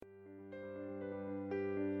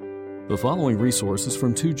The following resources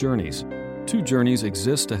from Two Journeys. Two Journeys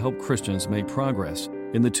exists to help Christians make progress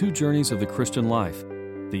in the two journeys of the Christian life,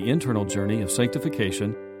 the internal journey of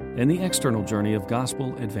sanctification and the external journey of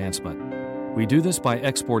gospel advancement. We do this by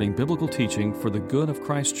exporting biblical teaching for the good of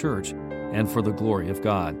Christ's church and for the glory of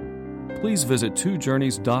God. Please visit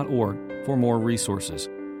twojourneys.org for more resources.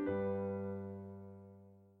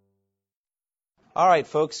 All right,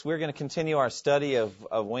 folks, we're going to continue our study of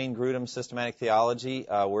Wayne Grudem's systematic theology.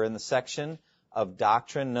 We're in the section of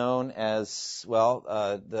doctrine known as,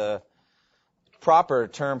 the proper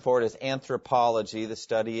term for it is anthropology, the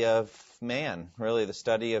study of man, really the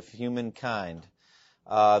study of humankind.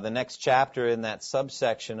 The next chapter in that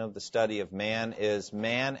subsection of the study of man is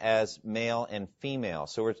man as male and female.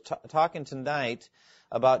 So we're talking tonight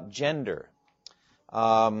about gender.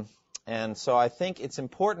 And so I think it's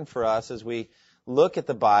important for us as we look at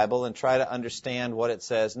the Bible and try to understand what it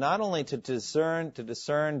says, not only to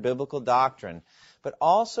discern biblical doctrine, but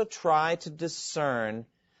also try to discern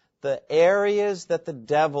the areas that the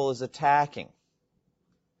devil is attacking.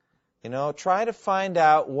 Try to find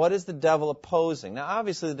out what is the devil opposing. Now,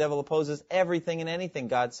 obviously, the devil opposes everything and anything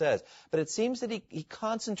God says, but it seems that he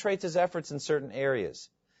concentrates his efforts in certain areas.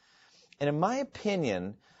 And in my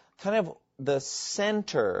opinion, kind of the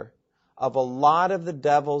center of a lot of the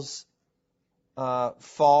devil's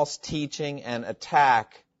false teaching and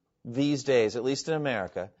attack these days, at least in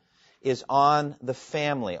America, is on the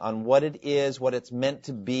family, on what it is, what it's meant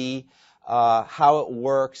to be, how it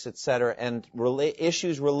works, etc., and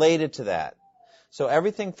issues related to that. So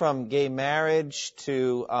everything from gay marriage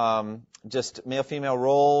to just male-female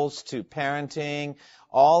roles to parenting,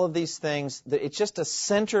 all of these things, it's just a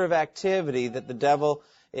center of activity that the devil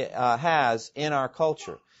has in our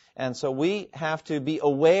culture. And so we have to be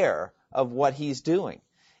aware of what he's doing.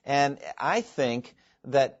 And I think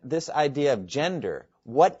that this idea of gender,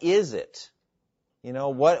 what is it?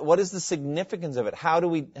 What is the significance of it? How do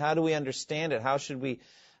we understand it? How should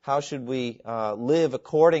we live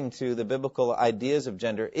according to the biblical ideas of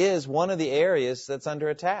gender is one of the areas that's under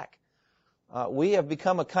attack. We have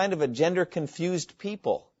become a kind of a gender confused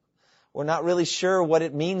people. We're not really sure what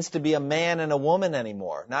it means to be a man and a woman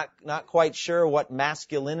anymore. Not quite sure what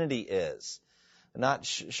masculinity is. Not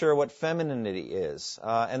sure what femininity is.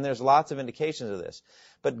 And there's lots of indications of this.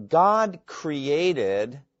 But God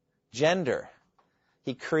created gender.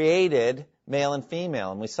 He created male and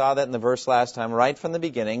female. And we saw that in the verse last time, right from the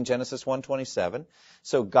beginning, Genesis 1:27.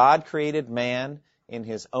 So God created man in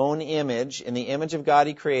his own image. In the image of God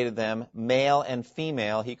he created them. Male and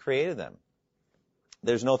female he created them.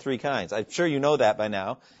 There's no three kinds. I'm sure you know that by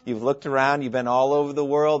now. You've looked around, you've been all over the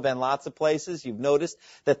world, been lots of places. You've noticed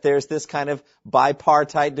that there's this kind of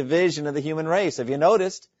bipartite division of the human race. Have you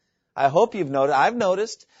noticed? I hope you've noticed. I've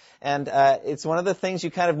noticed. And it's one of the things you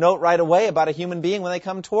kind of note right away about a human being when they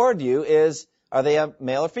come toward you is, are they a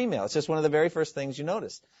male or female? It's just one of the very first things you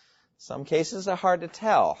notice. Some cases are hard to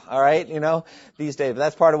tell, all right, these days. But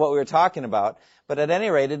that's part of what we were talking about. But at any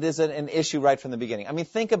rate, it is an issue right from the beginning.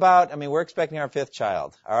 We're expecting our fifth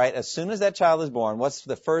child, all right? As soon as that child is born, what's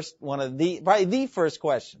the first, probably the first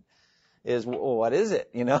question is, well, what is it,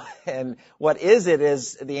 And what is it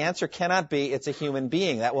is, the answer cannot be, it's a human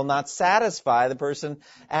being. That will not satisfy the person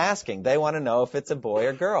asking. They want to know if it's a boy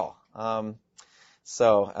or girl.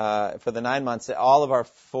 So for the 9 months, all of our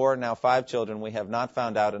 4, now 5 children, we have not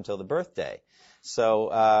found out until the birthday.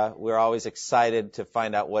 So we're always excited to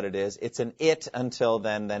find out what it is. It's an it until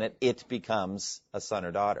then it becomes a son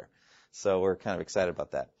or daughter. So we're kind of excited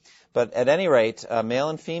about that. But at any rate, male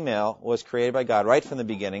and female was created by God right from the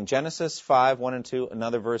beginning. Genesis 5:1 and 2,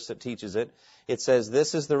 another verse that teaches it. It says,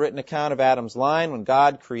 this is the written account of Adam's line. When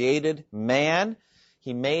God created man,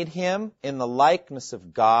 he made him in the likeness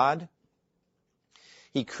of God.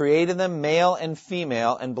 He created them male and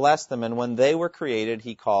female and blessed them. And when they were created,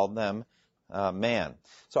 he called them man.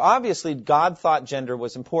 So obviously, God thought gender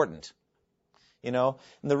was important. And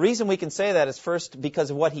the reason we can say that is first because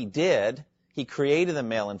of what he did. He created them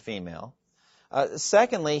male and female.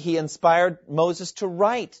 Secondly, he inspired Moses to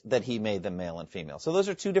write that he made them male and female. So those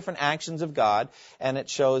are two different actions of God, and it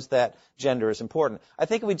shows that gender is important. I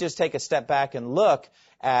think if we just take a step back and look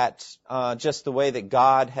at just the way that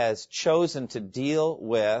God has chosen to deal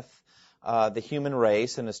with the human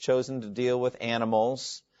race and has chosen to deal with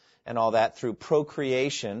animals and all that through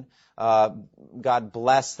procreation. God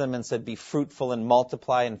blessed them and said, be fruitful and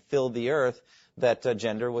multiply and fill the earth. That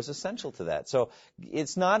gender was essential to that. So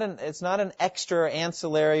it's not an extra,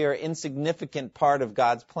 ancillary, or insignificant part of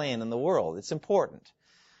God's plan in the world. It's important.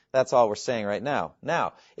 That's all we're saying right now.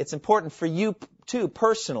 Now, it's important for you too,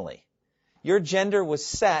 personally. Your gender was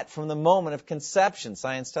set from the moment of conception.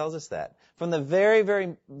 Science tells us that. From the very,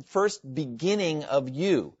 very first beginning of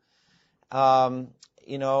you,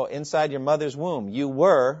 inside your mother's womb, you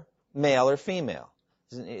were male or female.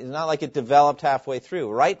 It's not like it developed halfway through.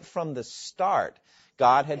 Right from the start,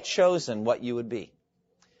 God had chosen what you would be.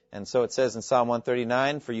 And so it says in Psalm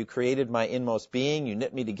 139, "For you created my inmost being, you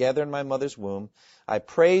knit me together in my mother's womb. I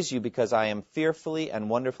praise you because I am fearfully and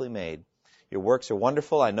wonderfully made. Your works are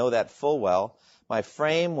wonderful, I know that full well. My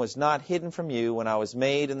frame was not hidden from you when I was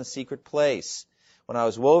made in the secret place. When I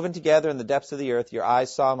was woven together in the depths of the earth, your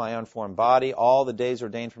eyes saw my unformed body. All the days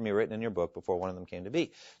ordained for me written in your book before one of them came to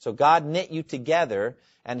be." So God knit you together,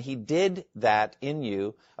 and He did that in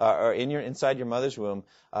you, inside your mother's womb.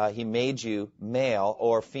 He made you male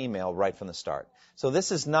or female right from the start. So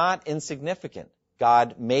this is not insignificant.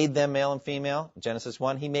 God made them male and female. Genesis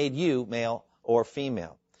 1, He made you male or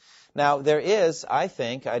female. Now, there is, I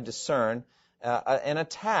think, I discern, an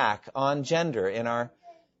attack on gender in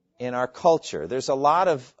our culture. There's a lot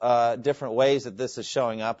of different ways that this is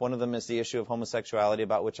showing up. One of them is the issue of homosexuality,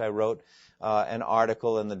 about which I wrote an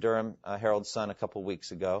article in the Durham Herald-Sun a couple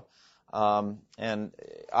weeks ago. And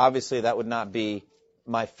obviously that would not be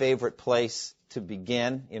my favorite place to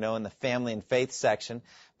begin, in the family and faith section.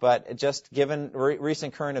 But just given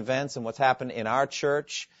recent current events and what's happened in our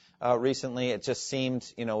church recently, it just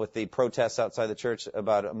seemed, with the protests outside the church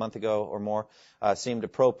about a month ago or more, seemed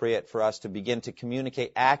appropriate for us to begin to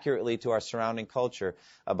communicate accurately to our surrounding culture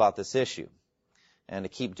about this issue, and to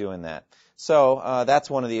keep doing that. So that's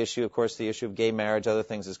one of the issues. Of course, the issue of gay marriage, other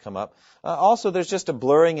things has come up. Also, there's just a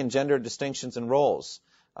blurring in gender distinctions and roles.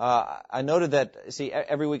 I noted that,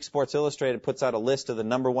 every week Sports Illustrated puts out a list of the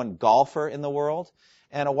number one golfer in the world,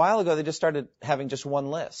 and a while ago they just started having just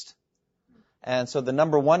one list. And so the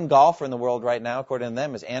number one golfer in the world right now, according to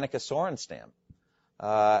them, is Annika Sorenstam.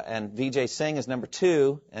 And Vijay Singh is number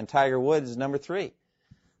 2, and Tiger Woods is number 3.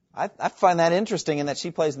 I find that interesting in that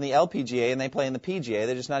she plays in the LPGA and they play in the PGA.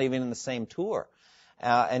 They're just not even in the same tour.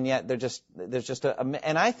 And yet there's just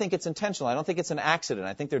and I think it's intentional. I don't think it's an accident.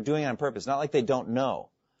 I think they're doing it on purpose. Not like they don't know.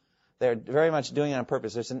 They're very much doing it on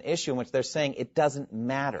purpose. There's an issue in which they're saying it doesn't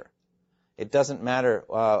matter. It doesn't matter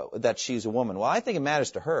that she's a woman. Well, I think it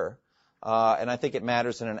matters to her. And I think it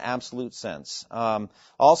matters in an absolute sense.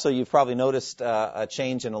 Also, you've probably noticed a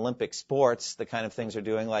change in Olympic sports, the kind of things they're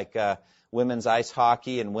doing, like women's ice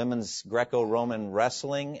hockey and women's Greco-Roman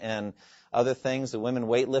wrestling and other things. The women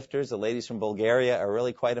weightlifters, the ladies from Bulgaria, are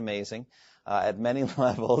really quite amazing at many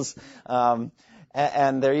levels.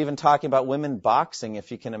 And they're even talking about women boxing,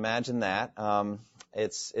 if you can imagine that.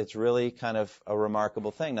 It's really kind of a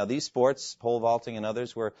remarkable thing. Now, these sports, pole vaulting and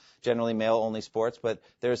others, were generally male-only sports, but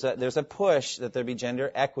there's a push that there be gender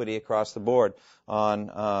equity across the board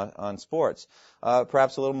on sports.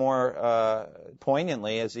 Perhaps a little more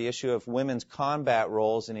poignantly is the issue of women's combat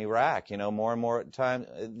roles in Iraq. More and more time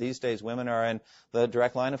these days, women are in the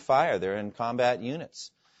direct line of fire. They're in combat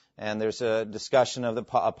units, and there's a discussion of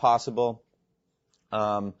a possible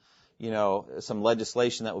some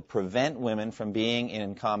legislation that would prevent women from being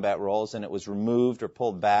in combat roles, and it was removed or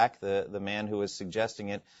pulled back. The man who was suggesting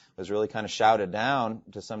it was really kind of shouted down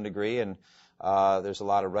to some degree, and there's a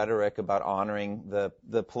lot of rhetoric about honoring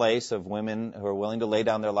the place of women who are willing to lay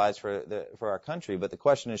down their lives for our country. But the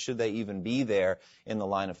question is, should they even be there in the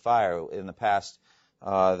line of fire? In the past,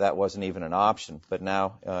 that wasn't even an option, but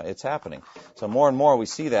now it's happening. So more and more we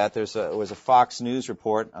see that. There was a Fox News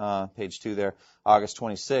report, page 2 there, August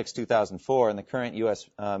 26, 2004. In the current U.S.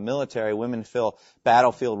 military, women fill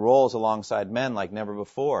battlefield roles alongside men like never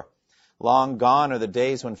before. Long gone are the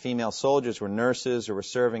days when female soldiers were nurses or were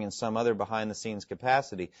serving in some other behind-the-scenes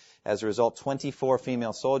capacity. As a result, 24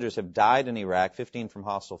 female soldiers have died in Iraq, 15 from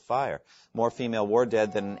hostile fire. More female war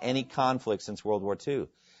dead than in any conflict since World War II.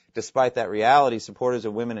 Despite that reality, supporters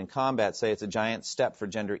of women in combat say it's a giant step for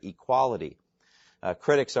gender equality.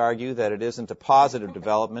 Critics argue that it isn't a positive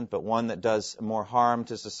development, but one that does more harm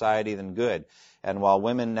to society than good. And while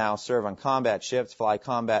women now serve on combat ships, fly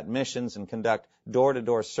combat missions, and conduct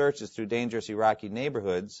door-to-door searches through dangerous Iraqi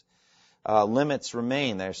neighborhoods, limits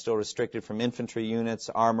remain. They're still restricted from infantry units,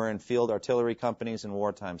 armor, and field artillery companies in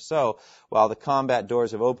wartime. So, while the combat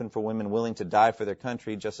doors have opened for women willing to die for their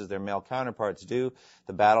country, just as their male counterparts do,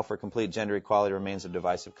 the battle for complete gender equality remains a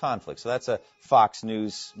divisive conflict. So that's a Fox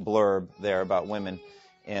News blurb there about women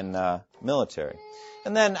in military.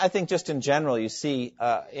 And then I think just in general, you see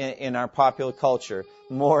in our popular culture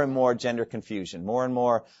more and more gender confusion, more and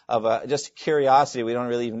more of just curiosity. We don't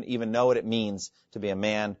really even know what it means to be a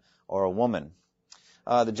man or a woman.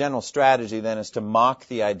 the general strategy then is to mock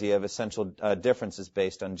the idea of essential differences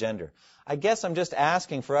based on gender. I guess I'm just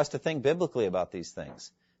asking for us to think biblically about these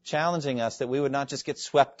things, challenging us that we would not just get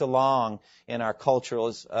swept along in our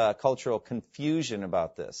cultural confusion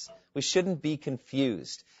about this. We shouldn't be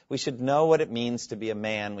confused. We should know what it means to be a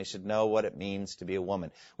man. We should know what it means to be a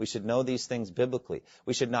woman. We should know these things biblically.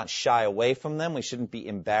 We should not shy away from them. We shouldn't be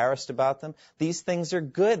embarrassed about them. These things are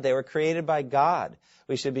good. They were created by God.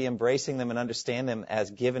 We should be embracing them and understand them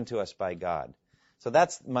as given to us by God. So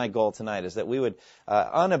that's my goal tonight, is that we would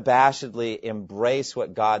unabashedly embrace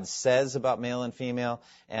what God says about male and female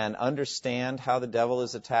and understand how the devil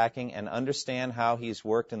is attacking and understand how he's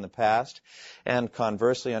worked in the past, and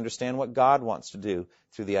conversely understand what God wants to do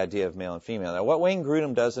through the idea of male and female. Now, what Wayne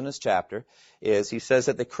Grudem does in his chapter is he says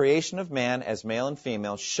that the creation of man as male and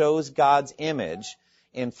female shows God's image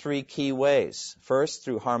in three key ways. First,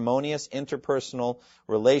 through harmonious interpersonal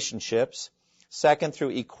relationships. Second,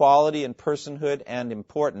 through equality in personhood and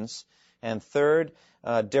importance. And third,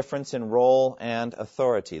 difference in role and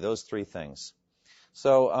authority. Those three things.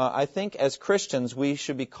 So I think as Christians, we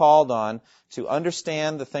should be called on to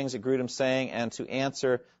understand the things that Grudem's saying and to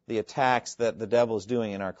answer the attacks that the devil is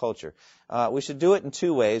doing in our culture. We should do it in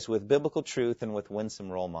two ways, with biblical truth and with winsome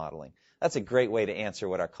role modeling. That's a great way to answer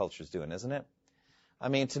what our culture is doing, isn't it? I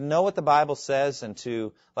mean, to know what the Bible says and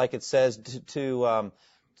to, like it says,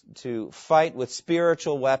 to fight with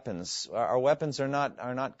spiritual weapons. Our weapons are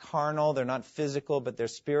not carnal, they're not physical, but they're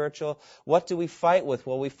spiritual. What do we fight with?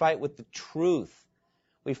 Well, we fight with the truth.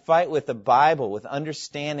 We fight with the Bible, with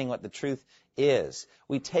understanding what the truth is.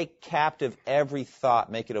 We take captive every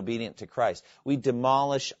thought, make it obedient to Christ. We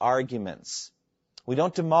demolish arguments. We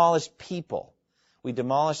don't demolish people. We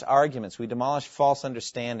demolish arguments. We demolish false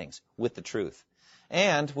understandings with the truth.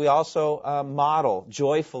 And we also model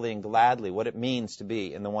joyfully and gladly what it means to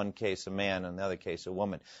be, in the one case, a man, and in the other case, a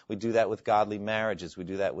woman. We do that with godly marriages. We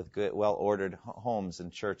do that with good, well-ordered homes and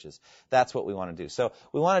churches. That's what we want to do. So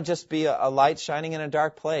we want to just be a light shining in a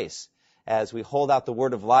dark place as we hold out the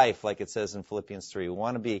word of life, like it says in Philippians 3. We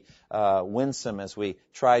want to be winsome as we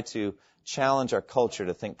try to challenge our culture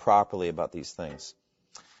to think properly about these things.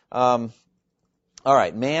 All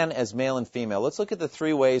right, man as male and female. Let's look at the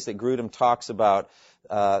three ways that Grudem talks about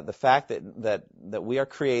the fact that we are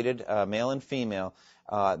created, male and female,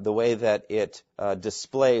 the way that it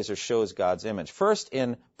displays or shows God's image. First,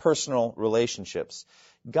 in personal relationships.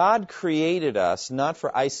 God created us not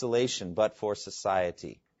for isolation, but for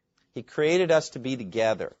society. He created us to be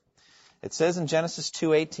together. It says in Genesis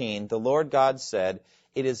 2:18, the Lord God said,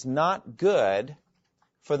 "It is not good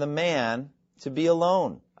for the man to be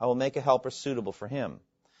alone. I will make a helper suitable for him."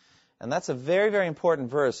 And that's a very, very important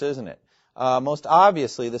verse, isn't it? Most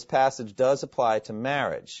obviously, this passage does apply to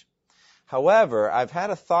marriage. However, I've had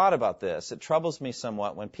a thought about this. It troubles me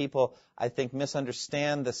somewhat when people, I think,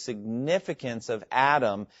 misunderstand the significance of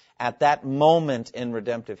Adam at that moment in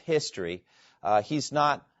redemptive history. He's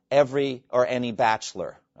not every or any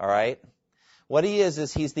bachelor, all right? What he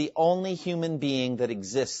is he's the only human being that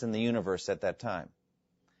exists in the universe at that time.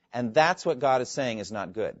 And that's what God is saying is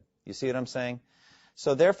not good. You see what I'm saying?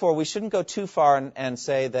 So therefore, we shouldn't go too far and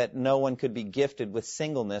say that no one could be gifted with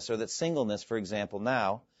singleness, or that singleness, for example,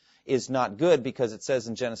 now is not good because it says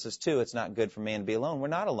in Genesis 2 it's not good for man to be alone. We're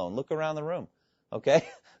not alone. Look around the room. Okay?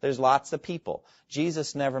 There's lots of people.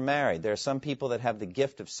 Jesus never married. There are some people that have the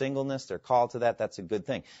gift of singleness. They're called to that. That's a good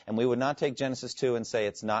thing. And we would not take Genesis 2 and say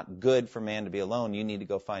it's not good for man to be alone. You need to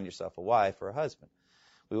go find yourself a wife or a husband.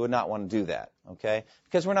 We would not want to do that, okay?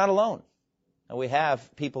 Because we're not alone. And we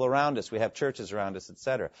have people around us. We have churches around us,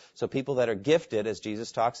 etc. So people that are gifted, as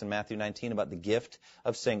Jesus talks in Matthew 19 about the gift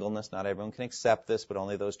of singleness, not everyone can accept this, but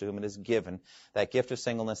only those to whom it is given. That gift of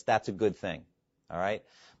singleness, that's a good thing, all right?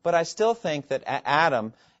 But I still think that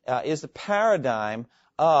Adam is the paradigm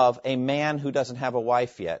of a man who doesn't have a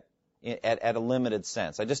wife yet, at a limited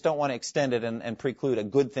sense. I just don't want to extend it and preclude a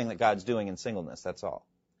good thing that God's doing in singleness, that's all.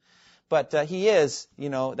 But he is,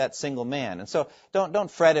 that single man. And so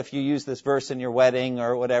don't fret if you use this verse in your wedding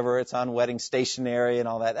or whatever. It's on wedding stationery and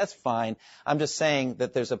all that. That's fine. I'm just saying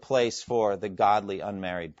that there's a place for the godly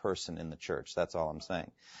unmarried person in the church. That's all I'm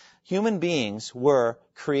saying. Human beings were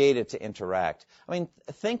created to interact. I mean,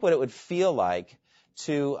 think what it would feel like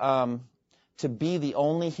to be the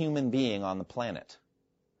only human being on the planet.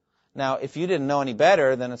 Now, if you didn't know any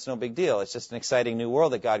better, then it's no big deal. It's just an exciting new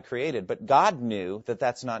world that God created. But God knew that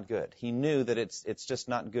that's not good. He knew that it's just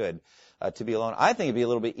not good to be alone. I think it'd be a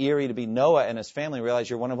little bit eerie to be Noah and his family and realize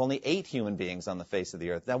you're one of only 8 human beings on the face of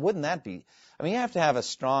the earth. Now, wouldn't that be? I mean, you have to have a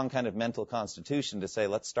strong kind of mental constitution to say,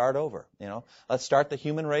 let's start over. Let's start the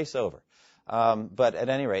human race over. But at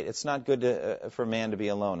any rate, it's not good for man to be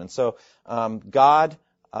alone. And so God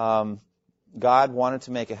wanted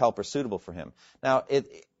to make a helper suitable for him. Now,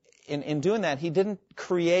 in doing that, he didn't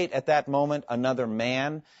create at that moment another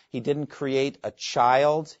man. He didn't create a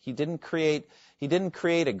child. He didn't create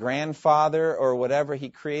a grandfather or whatever. He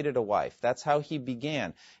created a wife. That's how he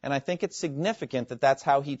began. And I think it's significant that that's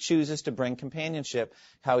how he chooses to bring companionship,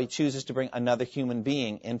 how he chooses to bring another human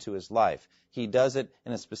being into his life. He does it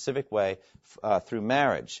in a specific way through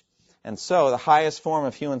marriage. And so the highest form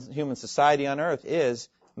of human society on earth is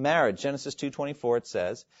marriage. Genesis 2:24, it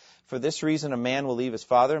says, "For this reason a man will leave his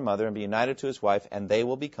father and mother and be united to his wife, and they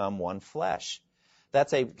will become one flesh."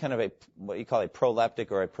 That's a kind of what you call a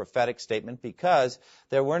proleptic or a prophetic statement, because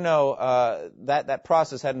there were no that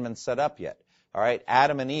process hadn't been set up yet. All right,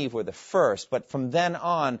 Adam and Eve were the first, but from then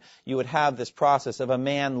on you would have this process of a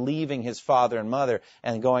man leaving his father and mother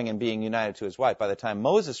and going and being united to his wife. By the time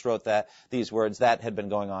Moses wrote these words, that had been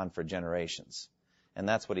going on for generations. And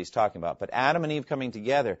that's what he's talking about. But Adam and Eve coming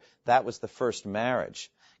together, that was the first marriage.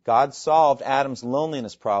 God solved Adam's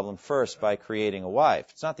loneliness problem first by creating a wife.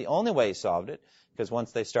 It's not the only way he solved it, because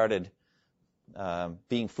once they started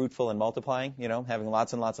being fruitful and multiplying, having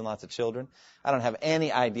lots and lots and lots of children. I don't have any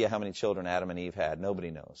idea how many children Adam and Eve had.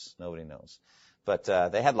 Nobody knows. But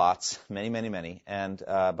they had lots, many, many, many. And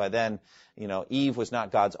by then, Eve was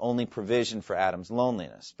not God's only provision for Adam's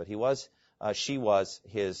loneliness, but she was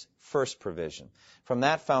his first provision. From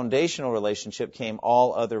that foundational relationship came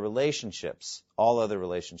all other relationships.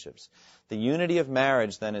 The unity of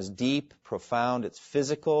marriage then is deep, profound, it's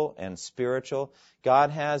physical and spiritual. God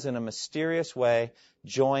has, in a mysterious way,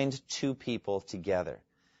 joined two people together.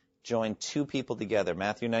 Matthew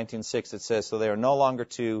 19:6, it says, "So they are no longer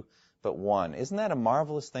two, but one." Isn't that a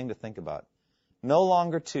marvelous thing to think about? No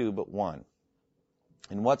longer two, but one.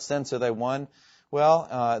 In what sense are they one?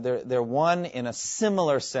 Well, they're one in a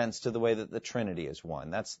similar sense to the way that the Trinity is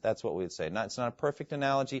one. That's what we would say. It's not a perfect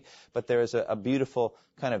analogy, but there is a beautiful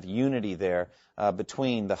kind of unity there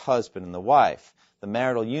between the husband and the wife. The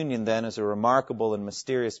marital union, then, is a remarkable and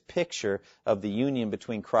mysterious picture of the union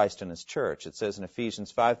between Christ and his church. It says in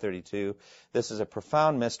Ephesians 5:32, "This is a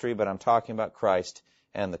profound mystery, but I'm talking about Christ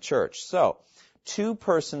and the church." So, two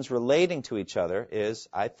persons relating to each other is,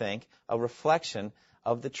 I think, a reflection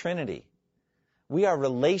of the Trinity. We are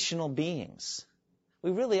relational beings.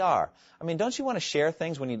 We really are. I mean, don't you want to share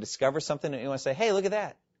things when you discover something and you want to say, "Hey, look at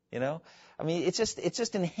that"? I mean, it's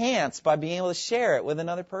just enhanced by being able to share it with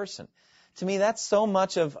another person. To me, that's so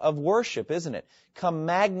much of worship, isn't it? Come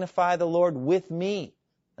magnify the Lord with me,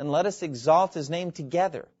 and let us exalt his name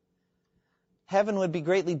together. Heaven would be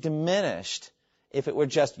greatly diminished if it were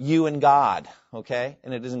just you and God, okay?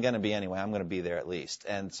 And it isn't going to be anyway. I'm going to be there at least.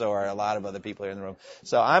 And so are a lot of other people here in the room.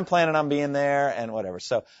 So I'm planning on being there and whatever.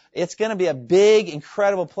 So it's going to be a big,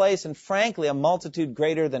 incredible place, and frankly, a multitude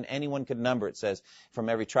greater than anyone could number, it says, from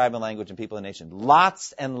every tribe and language and people and nation.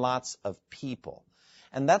 Lots and lots of people.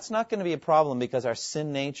 And that's not going to be a problem, because our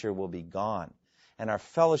sin nature will be gone. And our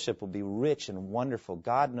fellowship will be rich and wonderful.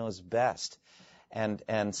 God knows best.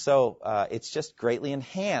 And so it's just greatly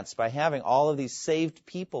enhanced by having all of these saved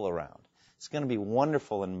people around. It's going to be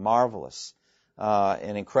wonderful and marvelous,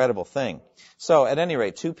 an incredible thing. So at any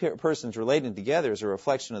rate, two persons relating together is a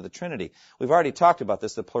reflection of the Trinity. We've already talked about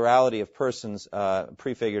this, the plurality of persons,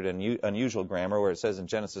 prefigured in unusual grammar, where it says in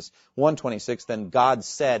Genesis 1:26, "Then God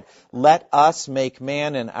said, 'Let us make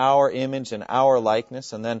man in our image and our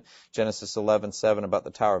likeness.'" And then Genesis 11:7 about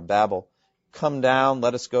the Tower of Babel. "Come,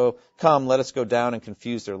 let us go down and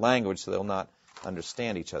confuse their language so they'll not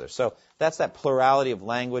understand each other." So that's that plurality of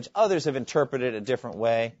language. Others have interpreted it a different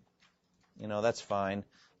way. That's fine.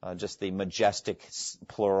 Just the majestic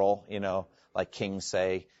plural, like kings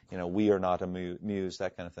say, "We are not amused,"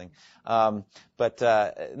 that kind of thing.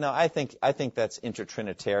 No, I think that's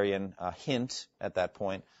intertrinitarian hint at that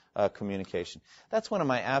point. Communication. That's one of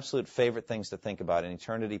my absolute favorite things to think about in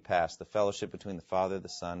eternity past, the fellowship between the Father, the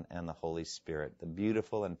Son, and the Holy Spirit, the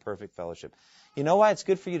beautiful and perfect fellowship. You know why it's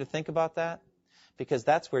good for you to think about that? Because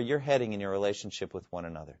that's where you're heading in your relationship with one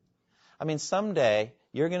another. I mean, someday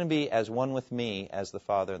you're going to be as one with me as the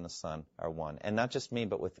Father and the Son are one. And not just me,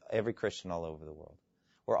 but with every Christian all over the world.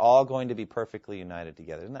 We're all going to be perfectly united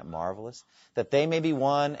together. Isn't that marvelous? That they may be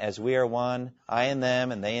one as we are one, I and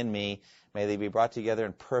them and they and me. May they be brought together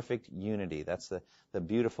in perfect unity. That's the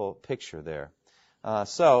beautiful picture there.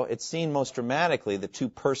 So it's seen most dramatically, the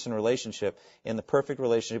two-person relationship, in the perfect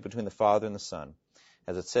relationship between the Father and the Son.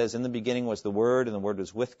 As it says, "In the beginning was the Word, and the Word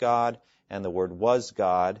was with God, and the Word was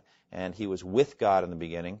God, and He was with God in the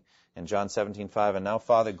beginning." And John 17:5, "And now,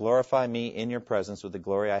 Father, glorify me in your presence with the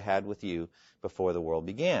glory I had with you before the world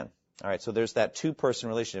began." All right, so there's that two-person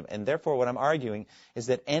relationship. And therefore, what I'm arguing is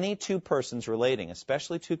that any two persons relating,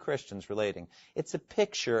 especially two Christians relating, it's a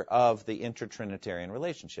picture of the intertrinitarian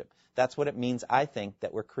relationship. That's what it means, I think,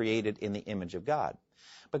 that we're created in the image of God.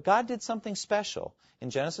 But God did something special. In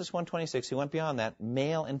Genesis 1:26, he went beyond that.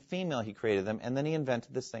 Male and female, he created them, and then he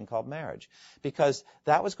invented this thing called marriage. Because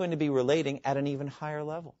that was going to be relating at an even higher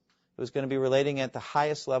level. It was going to be relating at the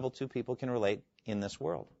highest level two people can relate in this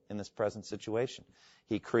world, in this present situation.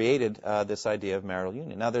 He created this idea of marital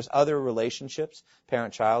union. Now, there's other relationships,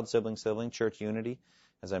 parent-child, sibling-sibling, church unity,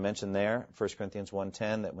 as I mentioned there, 1 Corinthians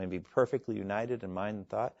 1:10, that may be perfectly united in mind and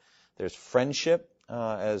thought. There's friendship,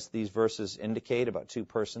 as these verses indicate, about two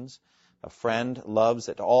persons. A friend loves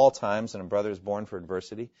at all times, and a brother is born for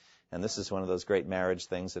adversity. And this is one of those great marriage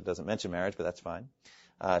things that doesn't mention marriage, but that's fine.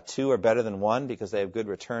 Two are better than one because they have good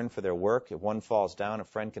return for their work. If one falls down, a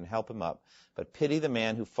friend can help him up. But pity the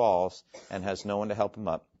man who falls and has no one to help him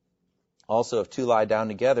up. Also, if two lie down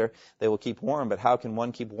together, they will keep warm. But how can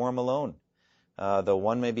one keep warm alone? Though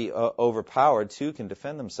one may be overpowered, two can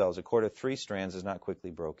defend themselves. A cord of three strands is not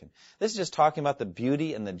quickly broken. This is just talking about the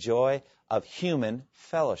beauty and the joy of human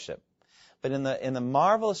fellowship. But in the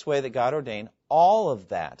marvelous way that God ordained, all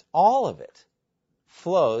of it,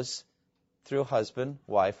 flows through a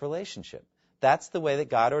husband-wife relationship. That's the way that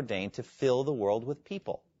God ordained to fill the world with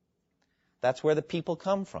people. That's where the people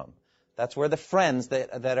come from. That's where the friends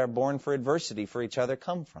that are born for adversity for each other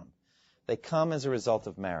come from. They come as a result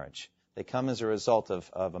of marriage. They come as a result of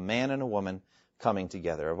a man and a woman coming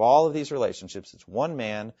together. Of all of these relationships, it's one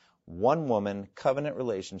man, one woman, covenant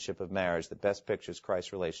relationship of marriage that best pictures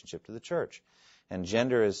Christ's relationship to the church. And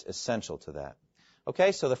gender is essential to that.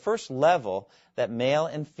 Okay, so the first level that male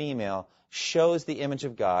and female shows the image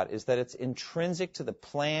of God is that it's intrinsic to the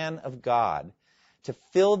plan of God to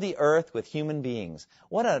fill the earth with human beings.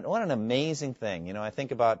 What an amazing thing. You know, I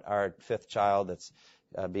think about our fifth child that's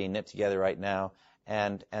being knit together right now,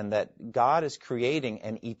 and that God is creating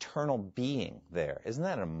an eternal being there. Isn't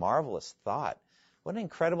that a marvelous thought? What an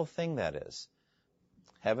incredible thing that is.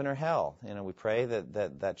 Heaven or hell. You know, we pray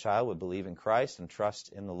that child would believe in Christ and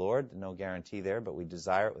trust in the Lord. No guarantee there, but we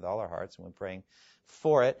desire it with all our hearts, and we're praying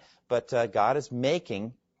for it. But God is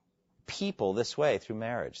making people this way through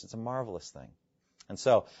marriage. It's a marvelous thing. And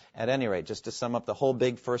so, at any rate, just to sum up the whole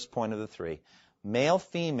big first point of the three,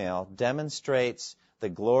 male-female demonstrates the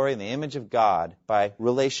glory and the image of God by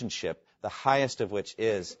relationship, the highest of which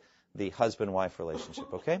is the husband-wife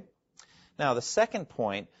relationship. Okay? Now, the second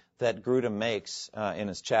point that Grudem makes in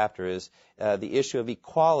his chapter is the issue of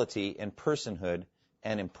equality in personhood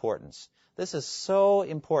and importance. This is so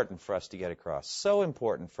important for us to get across, so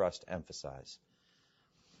important for us to emphasize.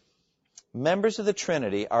 Members of the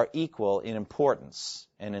Trinity are equal in importance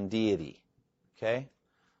and in deity. Okay?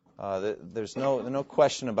 There's no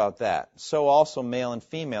question about that. So also male and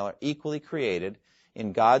female are equally created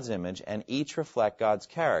in God's image and each reflect God's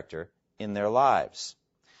character in their lives.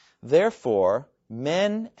 Therefore,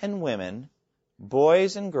 men and women,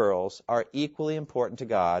 boys and girls, are equally important to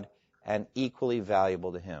God and equally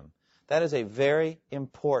valuable to Him. That is a very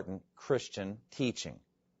important Christian teaching.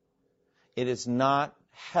 It is not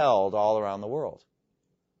held all around the world.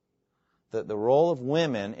 The role of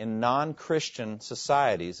women in non-Christian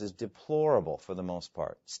societies is deplorable for the most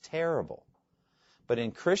part. It's terrible. But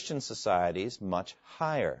in Christian societies, much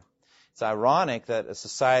higher. It's ironic that a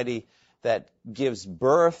society that gives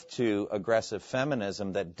birth to aggressive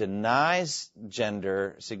feminism, that denies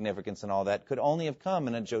gender significance and all that, could only have come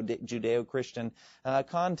in a Judeo-Christian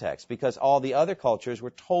context, because all the other cultures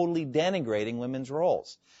were totally denigrating women's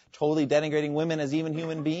roles, totally denigrating women as even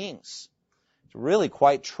human beings. It's really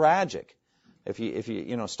quite tragic if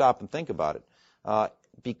you stop and think about it.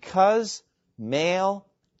 Because male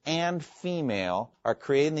and female are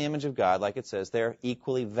created in the image of God, like it says, they're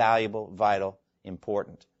equally valuable, vital,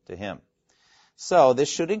 important to Him. So this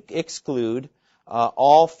should exclude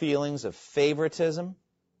all feelings of favoritism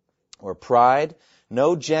or pride.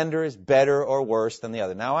 No gender is better or worse than the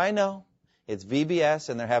other. Now, I know it's VBS,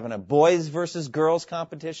 and they're having a boys versus girls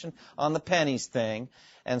competition on the pennies thing.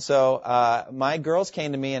 And so my girls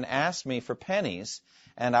came to me and asked me for pennies,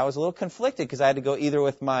 and I was a little conflicted because I had to go either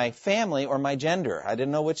with my family or my gender. I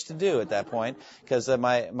didn't know which to do at that point because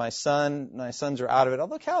my sons are out of it.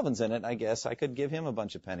 Although Calvin's in it, I guess I could give him a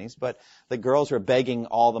bunch of pennies. But the girls were begging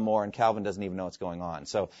all the more, and Calvin doesn't even know what's going on.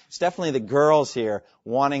 So it's definitely the girls here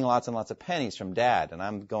wanting lots and lots of pennies from Dad, and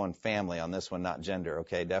I'm going family on this one, not gender.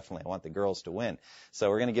 Okay, definitely, I want the girls to win. So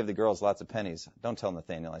we're going to give the girls lots of pennies. Don't tell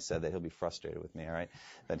Nathaniel I said that; he'll be frustrated with me. All right,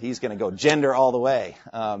 but he's going to go gender all the way.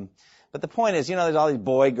 But the point is, there's all these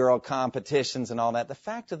boy-girl competitions and all that. The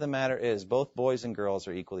fact of the matter is both boys and girls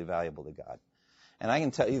are equally valuable to God. And I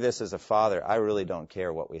can tell you this as a father, I really don't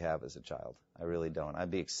care what we have as a child. I really don't.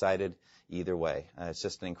 I'd be excited either way. It's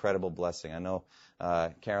just an incredible blessing. I know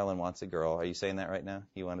Carolyn wants a girl. Are you saying that right now?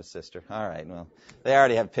 You want a sister? All right. Well, they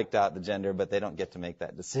already have picked out the gender, but they don't get to make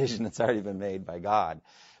that decision. It's already been made by God.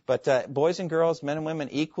 But boys and girls, men and women,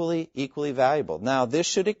 equally valuable. Now, this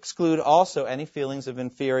should exclude also any feelings of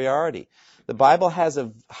inferiority. The Bible has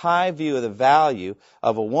a high view of the value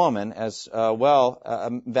of a woman as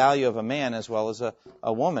value of a man as well as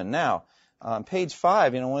a woman. Now, on page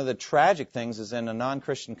 5, one of the tragic things is in a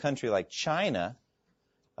non-Christian country like China,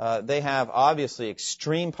 they have obviously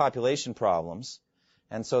extreme population problems,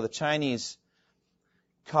 and so the Chinese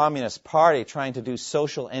Communist Party, trying to do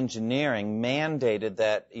social engineering, mandated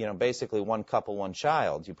that, basically one couple, one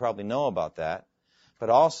child. You probably know about that. But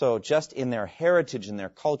also, just in their heritage and their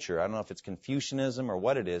culture, I don't know if it's Confucianism or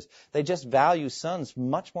what it is, they just value sons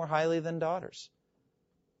much more highly than daughters.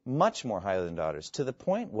 Much more highly than daughters, to the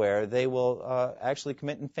point where they will actually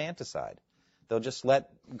commit infanticide. They'll just let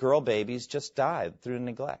girl babies just die through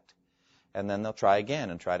neglect. And then they'll try again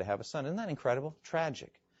and try to have a son. Isn't that incredible?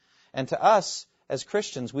 Tragic. And to us, as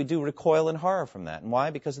Christians, we do recoil in horror from that. And why?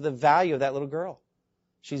 Because of the value of that little girl.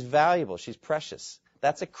 She's valuable. She's precious.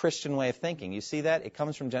 That's a Christian way of thinking. You see that? It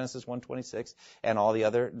comes from Genesis 1:26 and all the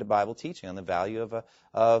other Bible teaching on the value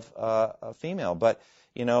of a female. But,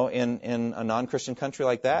 in a non-Christian country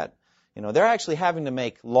like that, they're actually having to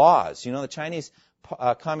make laws. The Chinese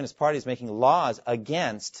Communist Party is making laws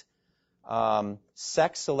against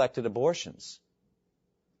sex-selected abortions.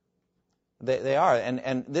 They are.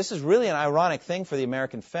 And this is really an ironic thing for the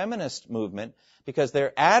American feminist movement because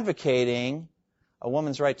they're advocating a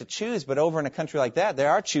woman's right to choose, but over in a country like that, they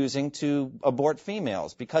are choosing to abort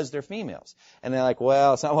females because they're females. And they're like,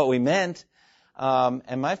 well, it's not what we meant.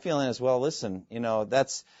 And my feeling is, well, listen,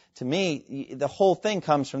 that's, to me, the whole thing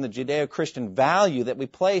comes from the Judeo-Christian value that we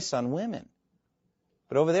place on women.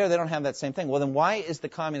 But over there, they don't have that same thing. Well, then why is the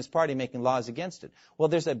Communist Party making laws against it? Well,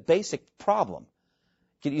 there's a basic problem.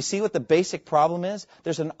 Can you see what the basic problem is?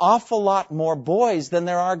 There's an awful lot more boys than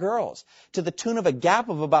there are girls, to the tune of a gap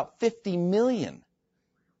of about 50 million.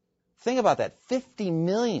 Think about that, 50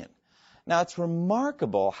 million. Now, it's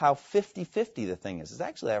remarkable how 50-50 the thing is. It's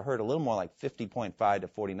actually, I've heard a little more like 50.5 to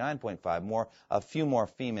 49.5, a few more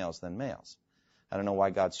females than males. I don't know why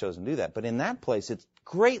God's chosen to do that. But in that place, it's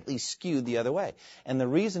greatly skewed the other way. And the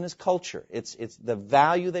reason is culture. It's the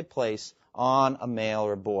value they place on a male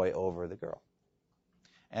or a boy over the girl.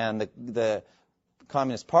 And the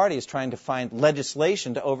Communist Party is trying to find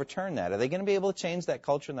legislation to overturn that. Are they going to be able to change that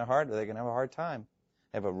culture in their heart? Or are they going to have a hard time?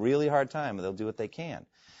 They have a really hard time, but they'll do what they can.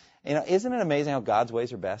 Isn't it amazing how God's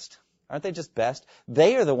ways are best? Aren't they just best?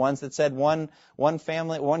 They are the ones that said one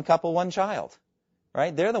family, one couple, one child.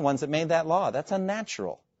 Right? They're the ones that made that law. That's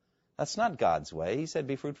unnatural. That's not God's way. He said,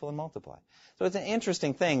 be fruitful and multiply. So it's an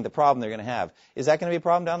interesting thing, the problem they're going to have. Is that going to be a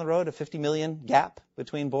problem down the road, a 50 million gap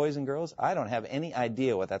between boys and girls? I don't have any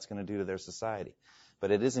idea what that's going to do to their society.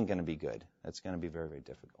 But it isn't going to be good. It's going to be very, very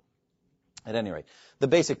difficult. At any rate, the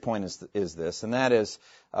basic point is this, and that is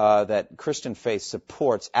that Christian faith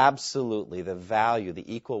supports absolutely the value,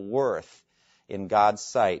 the equal worth in God's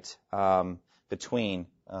sight between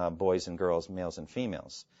boys and girls, males and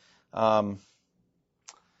females.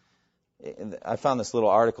 I found this little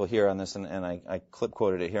article here on this, and I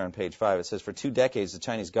clip-quoted it here on page 5. It says, for 2 decades, the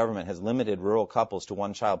Chinese government has limited rural couples to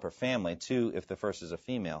 1 child per family, 2 if the first is a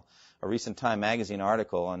female. A recent Time magazine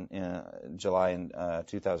article in July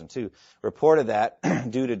 2002 reported that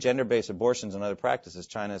due to gender-based abortions and other practices,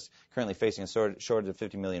 China is currently facing a shortage of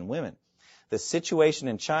 50 million women. The situation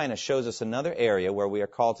in China shows us another area where we are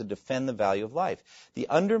called to defend the value of life. The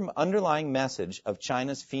underlying message of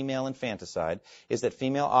China's female infanticide is that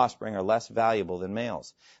female offspring are less valuable than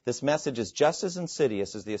males. This message is just as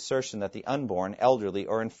insidious as the assertion that the unborn, elderly,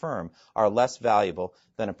 or infirm are less valuable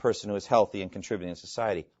than a person who is healthy and contributing to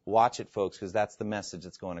society. Watch it, folks, because that's the message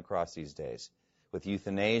that's going across these days with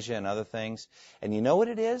euthanasia and other things. And you know what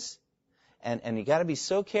it is? And you got to be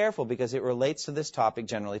so careful because it relates to this topic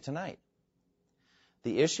generally tonight.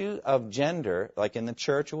 The issue of gender, like in the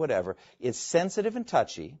church or whatever, is sensitive and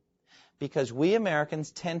touchy because we Americans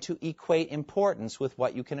tend to equate importance with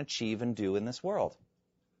what you can achieve and do in this world.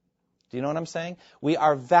 Do you know what I'm saying? We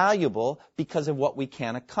are valuable because of what we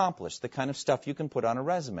can accomplish, the kind of stuff you can put on a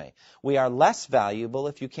resume. We are less valuable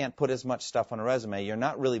if you can't put as much stuff on a resume. You're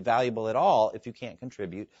not really valuable at all if you can't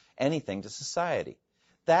contribute anything to society.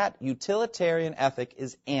 That utilitarian ethic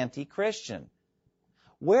is anti-Christian.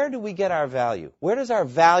 Where do we get our value? Where does our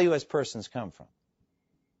value as persons come from?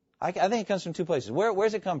 I think it comes from two places. Where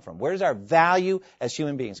does it come from? Where does our value as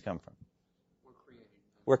human beings come from?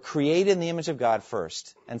 We're created in the image of God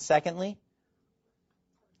first. And secondly,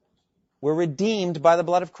 we're redeemed by the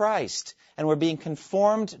blood of Christ. And we're being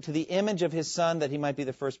conformed to the image of His Son that He might be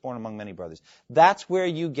the firstborn among many brothers. That's where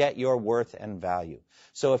you get your worth and value.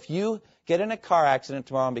 So if you get in a car accident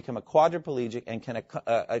tomorrow and become a quadriplegic and can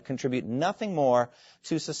contribute nothing more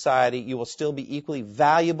to society, you will still be equally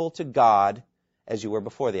valuable to God as you were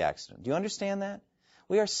before the accident. Do you understand that?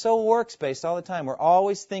 We are so works-based all the time. We're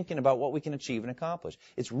always thinking about what we can achieve and accomplish.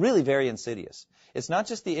 It's really very insidious. It's not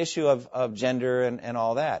just the issue of gender and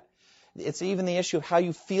all that. It's even the issue of how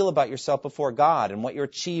you feel about yourself before God and what you're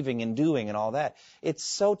achieving and doing and all that. It's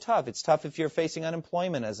so tough. It's tough if you're facing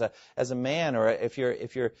unemployment as a man, or if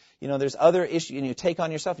you're there's other issues, and you take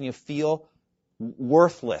on yourself and you feel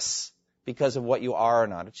worthless because of what you are or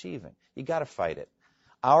not achieving. You got to fight it.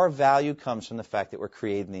 Our value comes from the fact that we're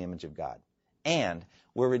created in the image of God. And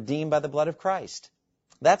we're redeemed by the blood of Christ.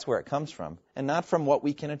 That's where it comes from, and not from what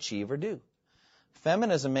we can achieve or do.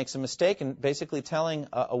 Feminism makes a mistake in basically telling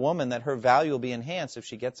a woman that her value will be enhanced if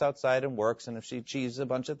she gets outside and works, and if she achieves a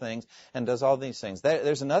bunch of things and does all these things.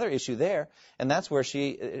 There's another issue there, and that's where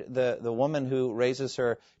the woman who raises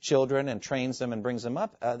her children and trains them and brings them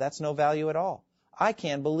up, that's no value at all. I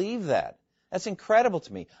can't believe that. That's incredible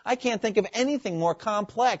to me. I can't think of anything more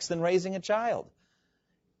complex than raising a child.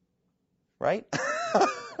 Right?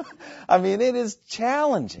 I mean, it is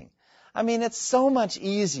challenging. I mean, it's so much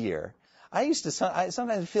easier. I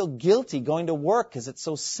sometimes feel guilty going to work because it's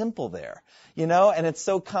so simple there, and it's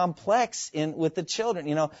so complex with the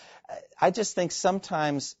children. I just think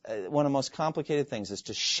sometimes one of the most complicated things is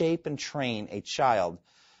to shape and train a child,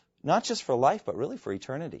 not just for life, but really for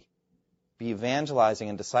eternity. Be evangelizing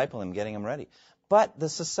and discipling them, getting them ready. But the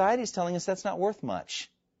society is telling us that's not worth much.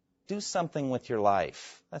 Do something with your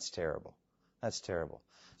life. That's terrible. That's terrible.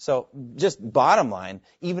 So just bottom line,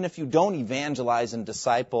 even if you don't evangelize and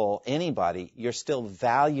disciple anybody, you're still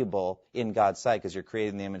valuable in God's sight because you're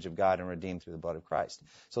created in the image of God and redeemed through the blood of Christ.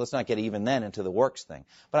 So let's not get even then into the works thing.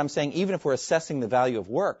 But I'm saying even if we're assessing the value of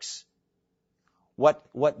works, what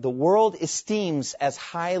the world esteems as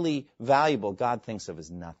highly valuable, God thinks of as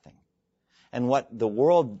nothing. And what the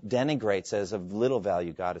world denigrates as of little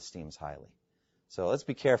value, God esteems highly. So let's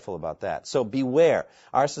be careful about that. So beware.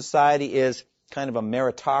 Our society is kind of a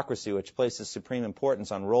meritocracy which places supreme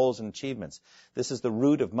importance on roles and achievements. This is the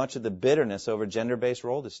root of much of the bitterness over gender-based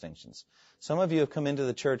role distinctions. Some of you have come into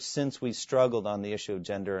the church since we struggled on the issue of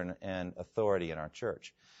gender and authority in our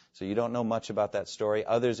church. So you don't know much about that story.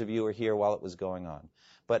 Others of you were here while it was going on.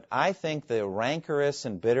 But I think the rancorous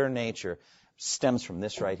and bitter nature stems from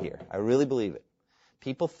this right here. I really believe it.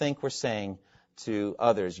 People think we're saying to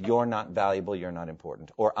others, you're not valuable, you're not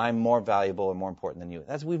important, or I'm more valuable or more important than you.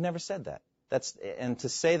 We've never said that. And to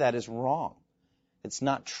say that is wrong. It's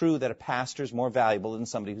not true that a pastor is more valuable than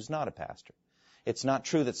somebody who's not a pastor. It's not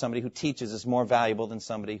true that somebody who teaches is more valuable than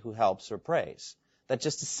somebody who helps or prays. That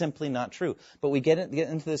just is simply not true. But we get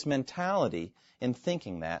into this mentality in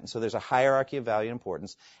thinking that, and so there's a hierarchy of value and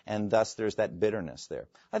importance, and thus there's that bitterness there.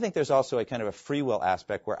 I think there's also a kind of a free will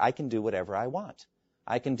aspect where I can do whatever I want.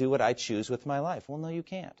 I can do what I choose with my life. Well, no, you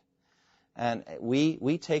can't. And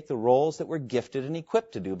we take the roles that we're gifted and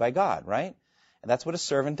equipped to do by God, right? And that's what a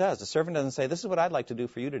servant does. A servant doesn't say, this is what I'd like to do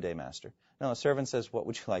for you today, Master. No, a servant says, what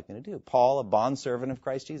would you like me to do? Paul, a bondservant of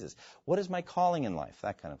Christ Jesus. What is my calling in life?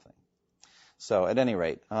 That kind of thing. So at any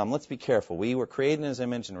rate, let's be careful. We were created in His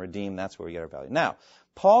image and redeemed. That's where we get our value. Now,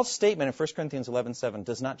 Paul's statement in 1 Corinthians 11:7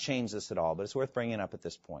 does not change this at all, but it's worth bringing up at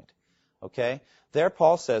this point. Okay? There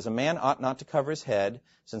Paul says, a man ought not to cover his head,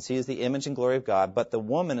 since he is the image and glory of God, but the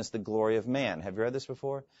woman is the glory of man. Have you read this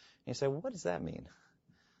before? And you say, well, what does that mean?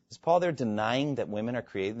 Is Paul there denying that women are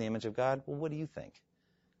created in the image of God? Well, what do you think?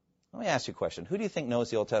 Let me ask you a question. Who do you think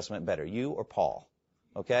knows the Old Testament better, you or Paul?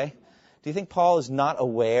 Okay? Do you think Paul is not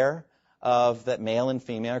aware of that male and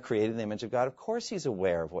female are created in the image of God? Of course he's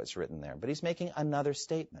aware of what's written there, but he's making another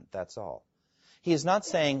statement, that's all. He is not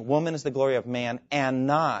saying woman is the glory of man and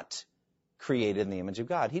not created in the image of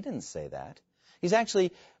God. He didn't say that. He's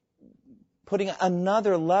actually putting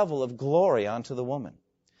another level of glory onto the woman.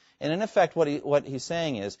 And in effect, what he's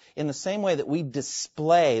saying is, in the same way that we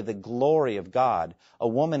display the glory of God, a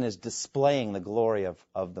woman is displaying the glory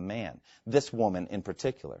of the man. This woman in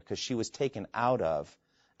particular, because she was taken out of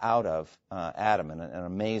Adam in an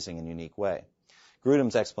amazing and unique way.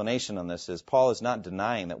 Grudem's explanation on this is Paul is not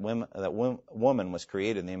denying that woman was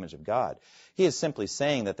created in the image of God. He is simply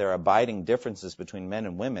saying that there are abiding differences between men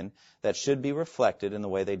and women that should be reflected in the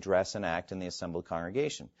way they dress and act in the assembled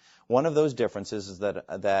congregation. One of those differences is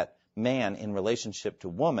that man in relationship to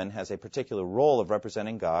woman has a particular role of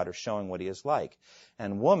representing God or showing what he is like.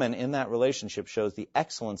 And woman in that relationship shows the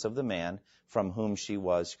excellence of the man from whom she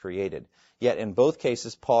was created. Yet in both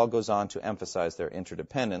cases, Paul goes on to emphasize their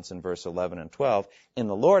interdependence in verse 11 and 12. In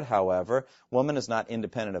the Lord, however, woman is not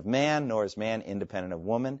independent of man, nor is man independent of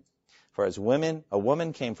woman. For as a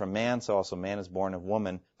woman came from man, so also man is born of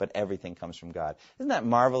woman, but everything comes from God. Isn't that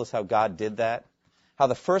marvelous how God did that? How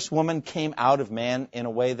the first woman came out of man in a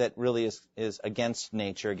way that really is against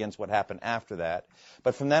nature, against what happened after that.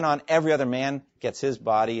 But from then on, every other man gets his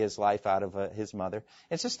body, his life out of his mother.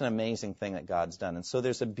 It's just an amazing thing that God's done. And so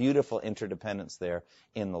there's a beautiful interdependence there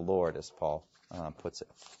in the Lord, as Paul puts it.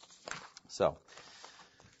 So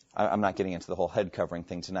I'm not getting into the whole head covering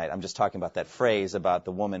thing tonight. I'm just talking about that phrase about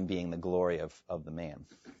the woman being the glory of the man.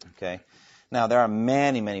 Okay? Now, there are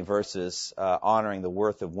many, many verses honoring the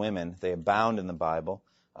worth of women. They abound in the Bible.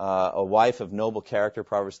 A wife of noble character,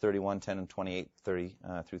 Proverbs 31:10 and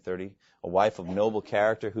 28:30 through 30. A wife of noble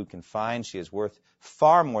character who can find, she is worth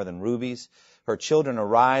far more than rubies. Her children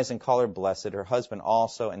arise and call her blessed, her husband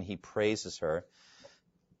also, and he praises her.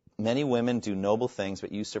 Many women do noble things,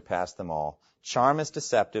 but you surpass them all. Charm is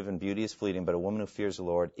deceptive and beauty is fleeting, but a woman who fears the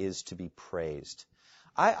Lord is to be praised.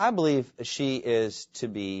 I believe she is to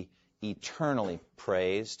be eternally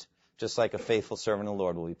praised, just like a faithful servant of the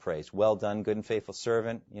Lord will be praised. Well done, good and faithful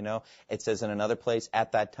servant. You know, it says in another place,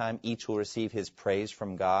 at that time, each will receive his praise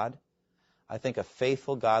from God. I think a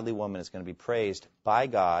faithful, godly woman is going to be praised by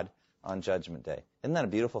God on Judgment Day. Isn't that a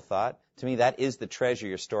beautiful thought? To me, that is the treasure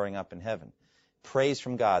you're storing up in heaven. Praise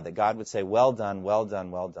from God, that God would say, well done, well done,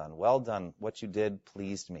 well done. Well done, what you did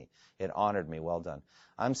pleased me. It honored me, well done.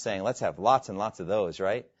 I'm saying let's have lots and lots of those,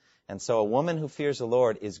 right? And so a woman who fears the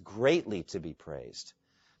Lord is greatly to be praised.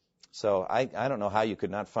 So I don't know how you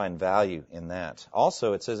could not find value in that.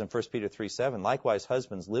 Also, it says in 1 Peter 3:7, likewise,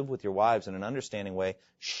 husbands, live with your wives in an understanding way,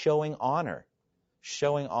 showing honor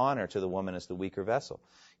to the woman as the weaker vessel.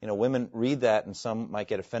 You know, women read that and some might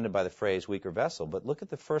get offended by the phrase weaker vessel, but look at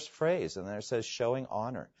the first phrase, and there it says showing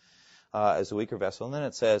honor as a weaker vessel. And then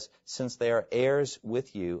it says, since they are heirs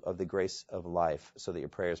with you of the grace of life, so that your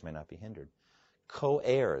prayers may not be hindered.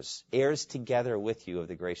 Co-heirs, heirs together with you of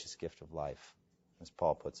the gracious gift of life, as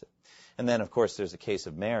Paul puts it. And then, of course, there's the case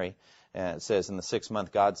of Mary. It says, in the 6th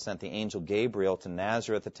month, God sent the angel Gabriel to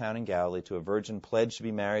Nazareth, a town in Galilee, to a virgin pledged to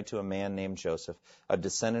be married to a man named Joseph, a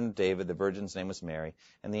descendant of David. The virgin's name was Mary.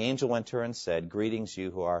 And the angel went to her and said, greetings,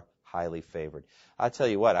 you who are highly favored. I tell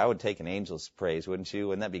you what, I would take an angel's praise, wouldn't you?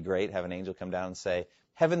 Wouldn't that be great, have an angel come down and say,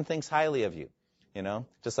 heaven thinks highly of you, you know?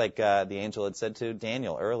 Just like the angel had said to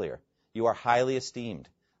Daniel earlier, you are highly esteemed.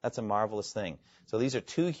 That's a marvelous thing. So these are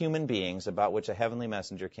two human beings about which a heavenly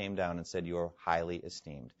messenger came down and said, you are highly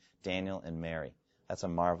esteemed. Daniel and Mary. That's a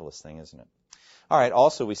marvelous thing, isn't it? All right,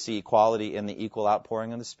 also we see equality in the equal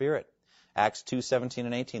outpouring of the Spirit. Acts 2:17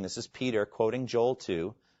 and 18. This is Peter quoting Joel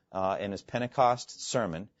 2 in his Pentecost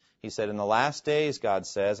sermon. He said, in the last days, God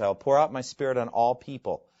says, I will pour out my Spirit on all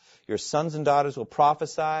people. Your sons and daughters will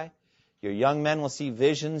prophesy. Your young men will see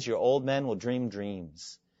visions. Your old men will dream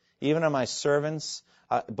dreams. Even on my servants,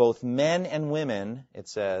 both men and women, it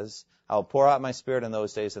says, I will pour out my Spirit in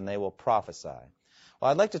those days, and they will prophesy. Well,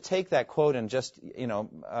 I'd like to take that quote and just,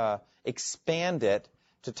 expand it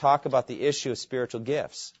to talk about the issue of spiritual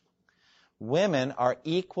gifts. Women are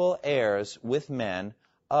equal heirs with men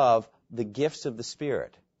of the gifts of the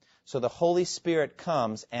Spirit. So the Holy Spirit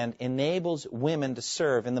comes and enables women to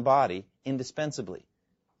serve in the body indispensably.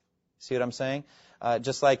 See what I'm saying?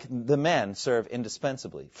 Just like the men serve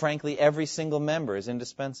indispensably. Frankly, every single member is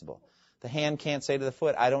indispensable. The hand can't say to the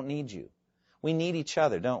foot, I don't need you. We need each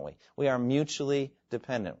other, don't we? We are mutually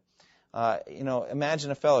dependent.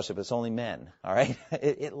 Imagine a fellowship that's only men, all right?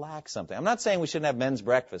 It lacks something. I'm not saying we shouldn't have men's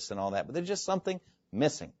breakfast and all that, but there's just something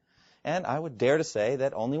missing. And I would dare to say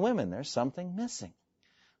that only women, there's something missing.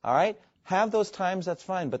 All right? Have those times, that's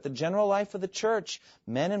fine. But the general life of the church,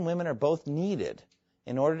 men and women are both needed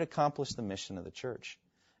in order to accomplish the mission of the church.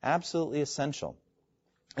 Absolutely essential.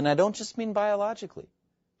 And I don't just mean biologically.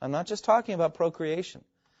 I'm not just talking about procreation.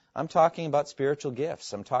 I'm talking about spiritual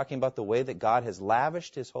gifts. I'm talking about the way that God has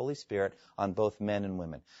lavished His Holy Spirit on both men and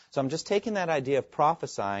women. So I'm just taking that idea of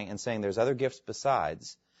prophesying and saying there's other gifts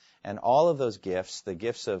besides, and all of those gifts, the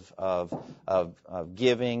gifts of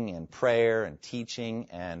giving and prayer and teaching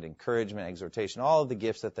and encouragement, exhortation, all of the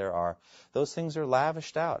gifts that there are, those things are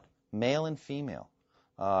lavished out, male and female.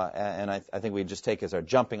 And I think we just take as our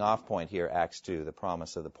jumping off point here, Acts 2, the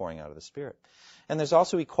promise of the pouring out of the Spirit. And there's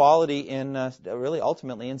also equality in, really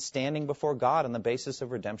ultimately, in standing before God on the basis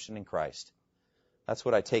of redemption in Christ. That's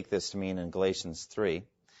what I take this to mean in Galatians 3.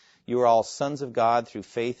 You are all sons of God through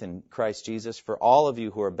faith in Christ Jesus. For all of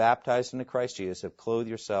you who are baptized into Christ Jesus have clothed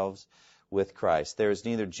yourselves with Christ. There is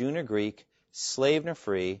neither Jew nor Greek, slave nor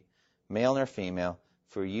free, male nor female,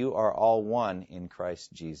 for you are all one in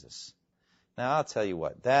Christ Jesus. Now, I'll tell you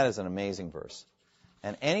what, that is an amazing verse.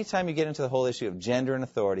 And anytime you get into the whole issue of gender and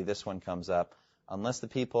authority, this one comes up. Unless the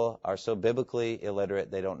people are so biblically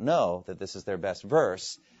illiterate, they don't know that this is their best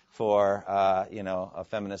verse for, a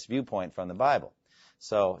feminist viewpoint from the Bible.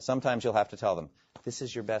 So sometimes you'll have to tell them, this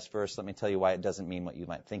is your best verse. Let me tell you why it doesn't mean what you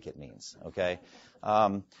might think it means, okay?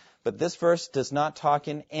 But this verse does not talk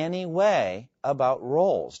in any way about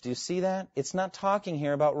roles. Do you see that? It's not talking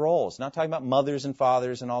here about roles. Not talking about mothers and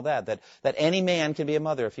fathers and all that any man can be a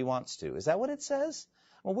mother if he wants to. Is that what it says?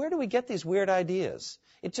 Well, where do we get these weird ideas?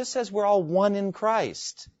 It just says we're all one in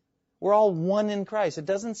Christ. We're all one in Christ. It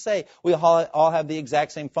doesn't say we all have the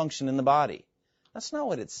exact same function in the body. That's not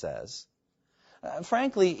what it says.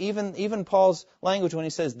 Frankly, even Paul's language when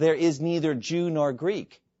he says there is neither Jew nor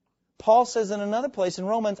Greek. Paul says in another place in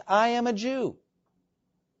Romans, I am a Jew.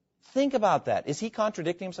 Think about that. Is he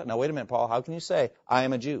contradicting himself? Now, wait a minute, Paul. How can you say, I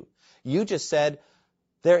am a Jew? You just said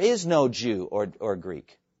there is no Jew or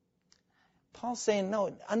Greek. Paul's saying,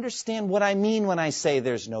 no, understand what I mean when I say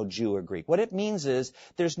there's no Jew or Greek. What it means is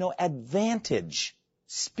there's no advantage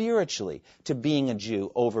spiritually to being a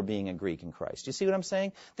Jew over being a Greek in Christ. You see what I'm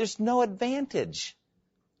saying? There's no advantage.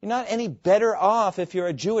 You're not any better off if you're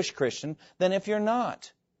a Jewish Christian than if you're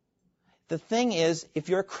not. The thing is, if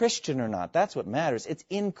you're a Christian or not, that's what matters. It's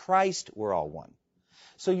in Christ we're all one.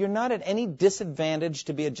 So you're not at any disadvantage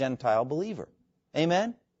to be a Gentile believer.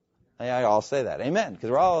 Amen? I'll say that. Amen. Because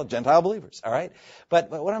we're all Gentile believers. All right? But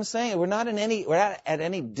what I'm saying, we're not at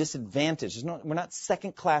any disadvantage. We're not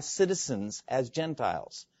second-class citizens as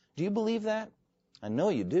Gentiles. Do you believe that? I know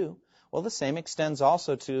you do. Well, the same extends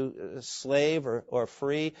also to slave or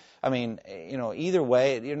free. I mean, either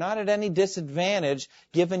way, you're not at any disadvantage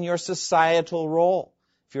given your societal role.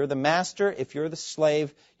 If you're the master, if you're the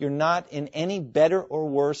slave, you're not in any better or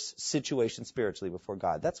worse situation spiritually before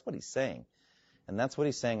God. That's what he's saying. And that's what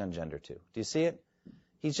he's saying on gender too. Do you see it?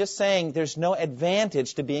 He's just saying there's no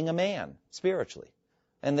advantage to being a man spiritually.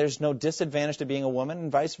 And there's no disadvantage to being a woman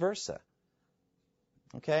and vice versa.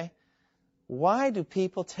 Okay? Why do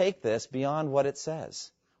people take this beyond what it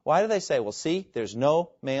says? Why do they say, well, see, there's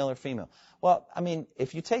no male or female? Well, I mean,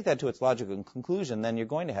 if you take that to its logical conclusion, then you're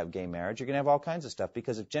going to have gay marriage. You're going to have all kinds of stuff.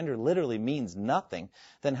 Because if gender literally means nothing,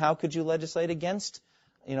 then how could you legislate against,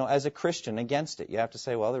 as a Christian, against it? You have to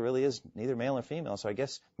say, well, there really is neither male or female, so I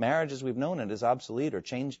guess marriage as we've known it is obsolete or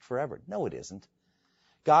changed forever. No, it isn't.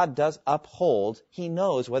 God does uphold. He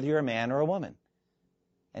knows whether you're a man or a woman.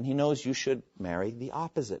 And he knows you should marry the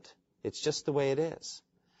opposite. It's just the way it is.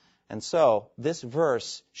 And so this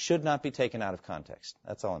verse should not be taken out of context.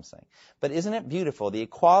 That's all I'm saying. But isn't it beautiful, the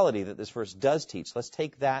equality that this verse does teach? Let's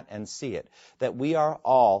take that and see it. That we are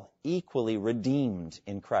all equally redeemed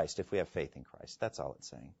in Christ if we have faith in Christ. That's all it's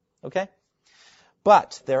saying. Okay?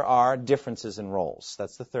 But there are differences in roles.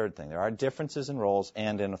 That's the third thing. There are differences in roles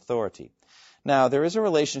and in authority. Now, there is a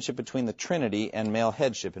relationship between the Trinity and male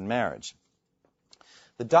headship in marriage.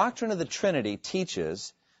 The doctrine of the Trinity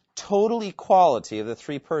teaches total equality of the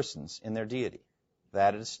three persons in their deity.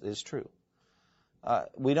 That is true.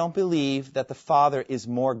 We don't believe that the Father is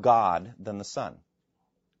more God than the Son.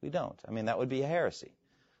 We don't. I mean, that would be a heresy.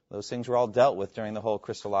 Those things were all dealt with during the whole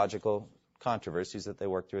Christological controversies that they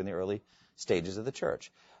worked through in the early stages of the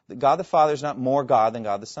church. God the Father is not more God than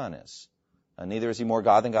God the Son is. Neither is he more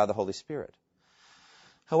God than God the Holy Spirit.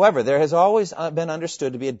 However, there has always been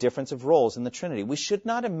understood to be a difference of roles in the Trinity. We should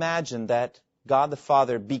not imagine that God the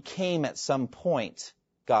Father became at some point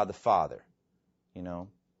God the Father,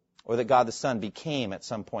 or that God the Son became at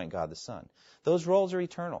some point God the Son. Those roles are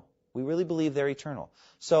eternal. We really believe they're eternal.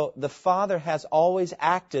 So the Father has always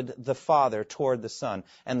acted the Father toward the Son,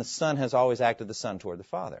 and the Son has always acted the Son toward the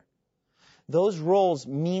Father. Those roles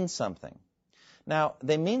mean something. Now,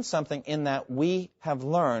 they mean something in that we have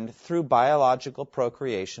learned through biological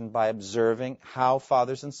procreation by observing how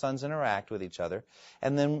fathers and sons interact with each other,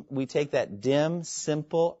 and then we take that dim,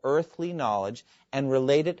 simple, earthly knowledge and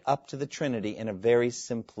relate it up to the Trinity in a very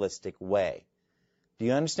simplistic way. Do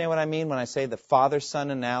you understand what I mean when I say the father-son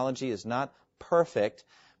analogy is not perfect,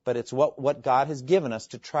 but it's what God has given us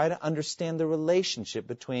to try to understand the relationship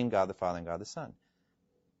between God the Father and God the Son.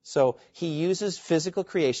 So he uses physical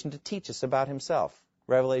creation to teach us about himself.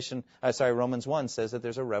 Romans 1 says that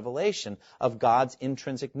there's a revelation of God's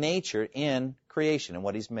intrinsic nature in creation and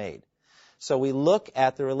what he's made. So we look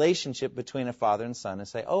at the relationship between a father and son and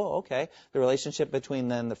say, oh, okay, the relationship between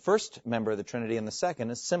then the first member of the Trinity and the second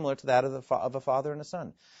is similar to that of a father and a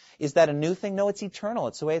son. Is that a new thing? No, it's eternal.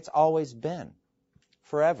 It's the way it's always been,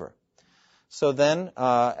 forever. So then,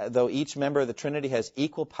 though each member of the Trinity has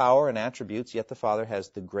equal power and attributes, yet the Father has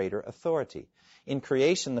the greater authority. In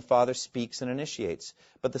creation, the Father speaks and initiates,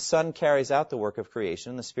 but the Son carries out the work of creation,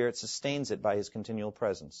 and the Spirit sustains it by His continual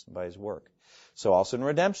presence, by His work. So also in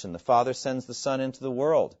redemption, the Father sends the Son into the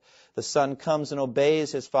world. The Son comes and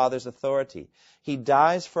obeys His Father's authority. He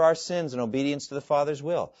dies for our sins in obedience to the Father's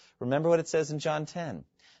will. Remember what it says in John 10.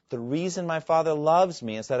 The reason my Father loves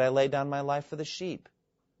me is that I lay down my life for the sheep.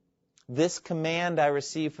 This command I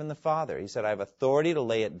received from the Father. He said, I have authority to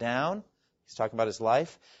lay it down. He's talking about His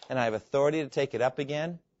life. And I have authority to take it up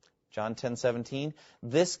again. John 10:17.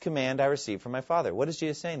 This command I received from my Father. What is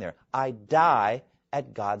Jesus saying there? I die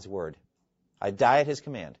at God's word. I die at His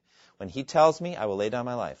command. When He tells me, I will lay down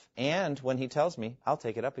my life. And when He tells me, I'll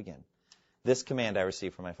take it up again. This command I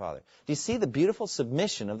received from my Father. Do you see the beautiful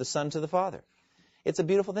submission of the Son to the Father? It's a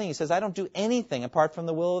beautiful thing. He says, I don't do anything apart from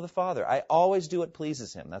the will of the Father. I always do what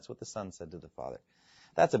pleases Him. That's what the Son said to the Father.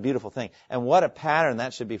 That's a beautiful thing. And what a pattern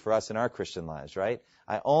that should be for us in our Christian lives, right?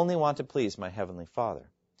 I only want to please my Heavenly Father.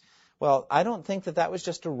 Well, I don't think that that was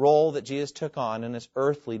just a role that Jesus took on in His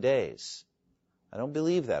earthly days. I don't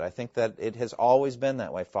believe that. I think that it has always been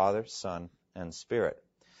that way, Father, Son, and Spirit.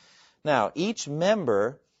 Now, each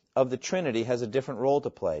member of the Trinity has a different role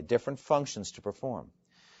to play, different functions to perform.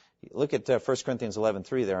 Look at 1 Corinthians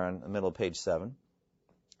 11:3 there on the middle of page 7.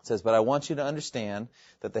 It says, but I want you to understand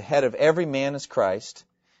that the head of every man is Christ,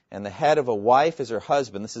 and the head of a wife is her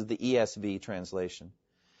husband. This is the ESV translation.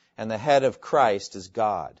 And the head of Christ is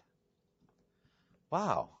God.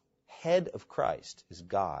 Wow. Head of Christ is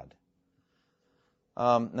God.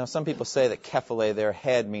 Now, some people say that kephale, their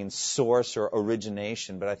head, means source or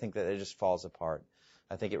origination, but I think that it just falls apart.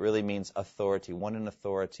 I think it really means authority, one in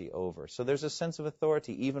authority over. So there's a sense of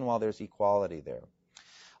authority even while there's equality there.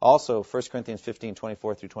 Also, 1 Corinthians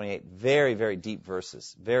 15:24 through 28, very, very deep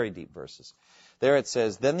verses, very deep verses. There it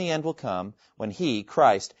says, then the end will come when He,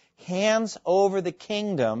 Christ, hands over the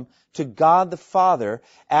kingdom to God the Father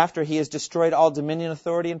after He has destroyed all dominion,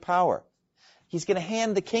 authority, and power. He's going to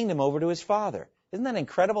hand the kingdom over to His Father. Isn't that an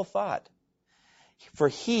incredible thought? For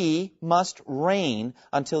He must reign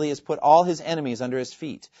until He has put all His enemies under His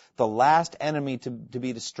feet. The last enemy to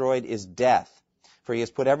be destroyed is death, for He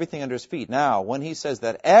has put everything under His feet. Now, when He says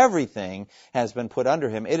that everything has been put under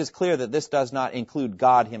Him, it is clear that this does not include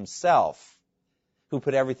God Himself, who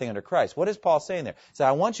put everything under Christ. What is Paul saying there? So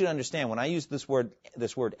I want you to understand, when I use this word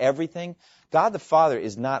everything, God the Father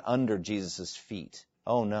is not under Jesus' feet.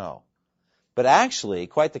 Oh, no. But actually,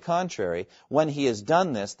 quite the contrary, when He has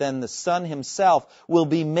done this, then the Son Himself will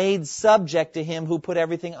be made subject to Him who put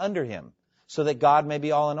everything under Him, so that God may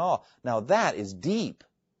be all in all. Now that is deep.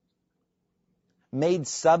 Made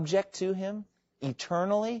subject to Him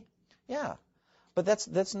eternally? Yeah. But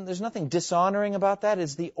there's nothing dishonoring about that.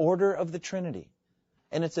 It's the order of the Trinity.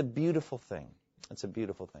 And it's a beautiful thing. It's a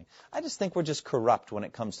beautiful thing. I just think we're just corrupt when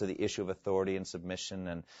it comes to the issue of authority and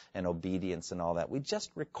submission and obedience and all that. We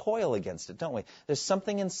just recoil against it, don't we? There's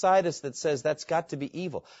something inside us that says that's got to be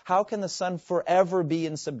evil. How can the Son forever be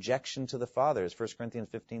in subjection to the Father, as 1 Corinthians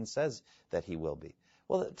 15 says that He will be?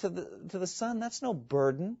 Well, to the Son, that's no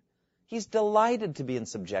burden. He's delighted to be in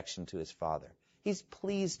subjection to His Father. He's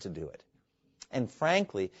pleased to do it. And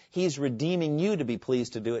frankly, He's redeeming you to be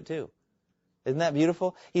pleased to do it too. Isn't that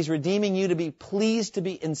beautiful? He's redeeming you to be pleased to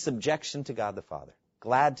be in subjection to God the Father.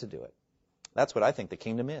 Glad to do it. That's what I think the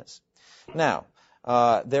kingdom is. Now,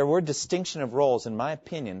 there were distinction of roles, in my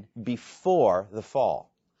opinion, before the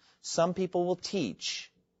fall. Some people will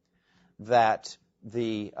teach that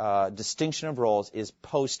the distinction of roles is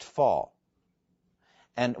post-fall.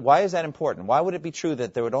 And why is that important? Why would it be true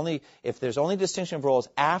that if there's only distinction of roles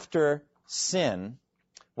after sin,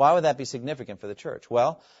 why would that be significant for the church?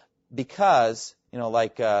 Well, because,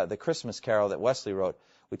 like the Christmas carol that Wesley wrote,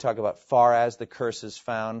 we talk about far as the curse is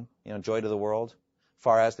found, joy to the world.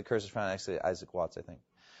 Far as the curse is found, actually Isaac Watts, I think.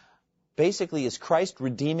 Basically, is Christ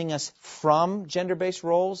redeeming us from gender-based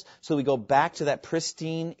roles so we go back to that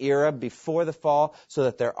pristine era before the fall so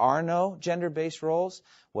that there are no gender-based roles?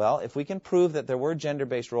 Well, if we can prove that there were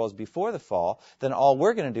gender-based roles before the fall, then all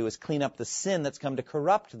we're going to do is clean up the sin that's come to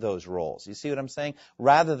corrupt those roles. You see what I'm saying?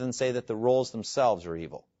 Rather than say that the roles themselves are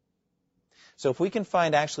evil. So if we can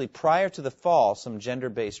find actually prior to the fall some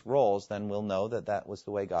gender-based roles, then we'll know that that was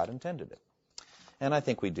the way God intended it. And I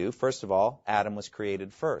think we do. First of all, Adam was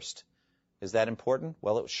created first. Is that important?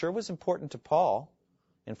 Well, it sure was important to Paul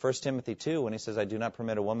in 1 Timothy 2 when he says, I do not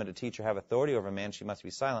permit a woman to teach or have authority over a man. She must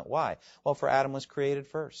be silent. Why? Well, for Adam was created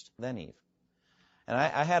first, then Eve. And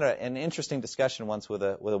I had an interesting discussion once with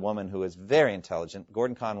a woman who was very intelligent,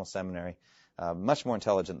 Gordon Conwell Seminary, much more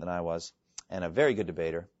intelligent than I was, and a very good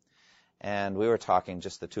debater. And we were talking,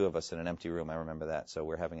 just the two of us in an empty room. I remember that. So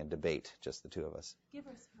we're having a debate, just the two of us. Give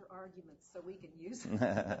us her arguments so we can use them.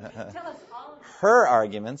 Tell us all of them. Her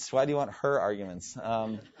arguments? Why do you want her arguments?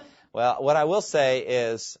 Well, what I will say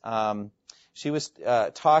is she was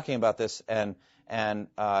talking about this, and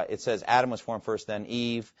it says Adam was formed first, then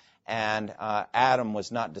Eve, and Adam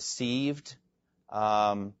was not deceived,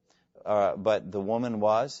 but the woman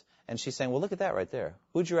was. And she's saying, well, look at that right there.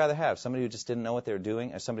 Who'd you rather have? Somebody who just didn't know what they were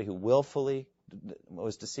doing, or somebody who willfully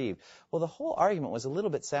was deceived? Well, the whole argument was a little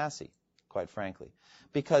bit sassy, quite frankly,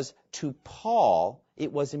 because to Paul,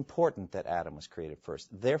 it was important that Adam was created first.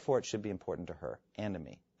 Therefore, it should be important to her and to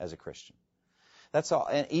me as a Christian. That's all.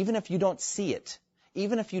 And even if you don't see it,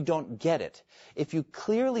 even if you don't get it, if you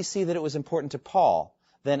clearly see that it was important to Paul,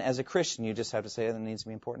 then as a Christian, you just have to say, it needs to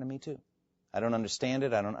be important to me too. I don't understand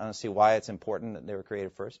it. I don't see why it's important that they were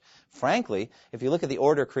created first. Frankly, if you look at the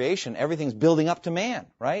order of creation, everything's building up to man,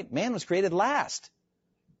 right? Man was created last.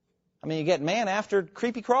 I mean, you get man after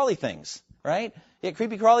creepy crawly things, right? You get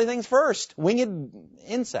creepy crawly things first. Winged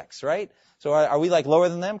insects, right? So are we like lower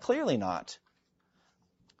than them? Clearly not.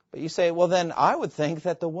 But you say, well, then I would think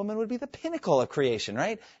that the woman would be the pinnacle of creation,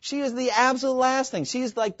 right? She is the absolute last thing.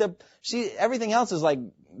 She's like everything else is like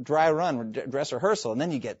dry run, dress rehearsal, and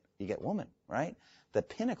then you get woman, right? The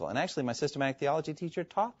pinnacle. And actually, my systematic theology teacher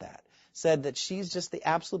taught that, said that she's just the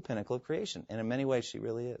absolute pinnacle of creation. And in many ways, she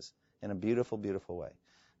really is, in a beautiful, beautiful way.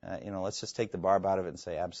 Let's just take the barb out of it and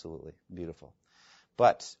say absolutely beautiful.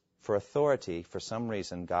 But for authority, for some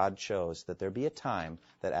reason, God chose that there be a time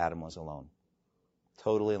that Adam was alone.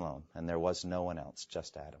 Totally alone, and there was no one else,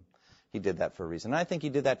 just Adam. He did that for a reason. And I think he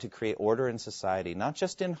did that to create order in society, not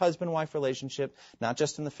just in husband-wife relationship, not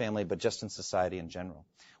just in the family, but just in society in general.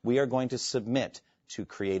 We are going to submit to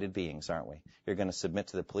created beings, aren't we? You're going to submit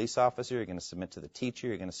to the police officer, you're going to submit to the teacher,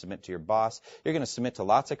 you're going to submit to your boss, you're going to submit to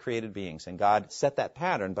lots of created beings. And God set that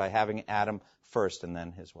pattern by having Adam first and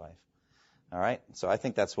then his wife. All right? So I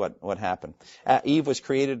think that's what happened. Eve was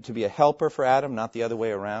created to be a helper for Adam, not the other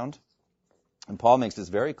way around. And Paul makes this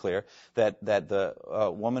very clear that the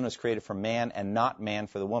woman was created for man and not man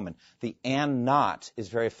for the woman. The and not is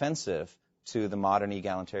very offensive to the modern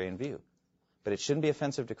egalitarian view. But it shouldn't be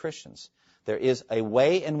offensive to Christians. There is a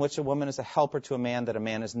way in which a woman is a helper to a man that a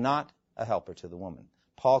man is not a helper to the woman.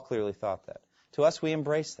 Paul clearly thought that. To us, we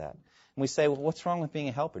embrace that. And we say, well, what's wrong with being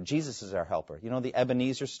a helper? Jesus is our helper. You know the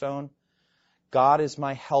Ebenezer stone? God is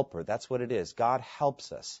my helper. That's what it is. God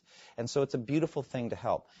helps us. And so it's a beautiful thing to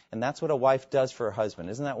help. And that's what a wife does for her husband.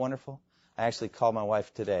 Isn't that wonderful? I actually called my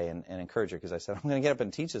wife today and encouraged her because I said, I'm going to get up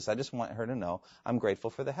and teach this. I just want her to know I'm grateful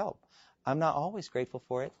for the help. I'm not always grateful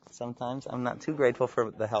for it. Sometimes I'm not too grateful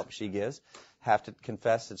for the help she gives. Have to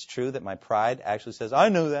confess it's true that my pride actually says, I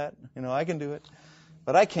know that. I can do it.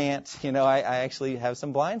 But I can't. I actually have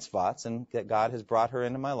some blind spots, and that God has brought her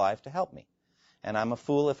into my life to help me. And I'm a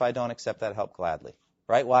fool if I don't accept that help gladly.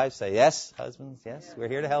 Right, wives? Say, yes, husbands, yes, we're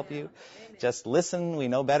here to help you. Just listen. We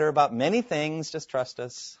know better about many things. Just trust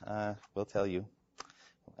us. We'll tell you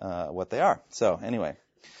what they are. So, anyway.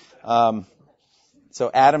 So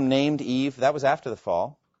Adam named Eve. That was after the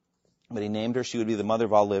fall. But he named her. She would be the mother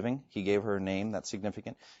of all living. He gave her a name. That's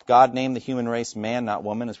significant. God named the human race man, not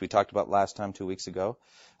woman, as we talked about last time 2 weeks ago.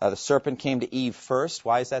 The serpent came to Eve first.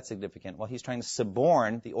 Why is that significant? Well, he's trying to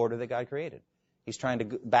suborn the order that God created. He's trying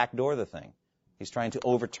to backdoor the thing. He's trying to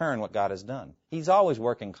overturn what God has done. He's always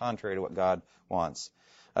working contrary to what God wants.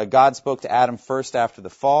 God spoke to Adam first after the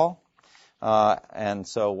fall. And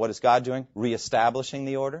so what is God doing? Reestablishing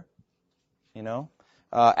the order.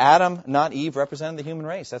 Adam, not Eve, represented the human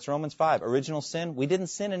race. That's Romans 5. Original sin, we didn't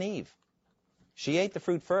sin in Eve. She ate the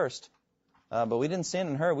fruit first, but we didn't sin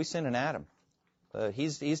in her. We sinned in Adam.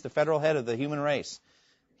 He's the federal head of the human race.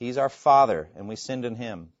 He's our father, and we sinned in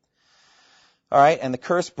him. All right, and the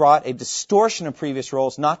curse brought a distortion of previous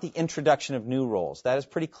roles, not the introduction of new roles. That is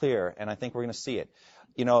pretty clear, and I think we're going to see it.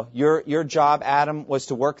 Your job, Adam, was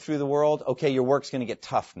to work through the world. Okay, your work's going to get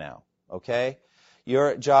tough now. Okay?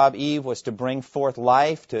 Your job, Eve, was to bring forth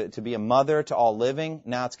life, to be a mother to all living.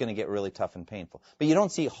 Now it's going to get really tough and painful. But you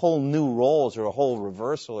don't see whole new roles or a whole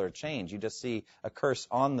reversal or change. You just see a curse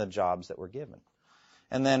on the jobs that were given.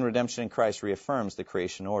 And then redemption in Christ reaffirms the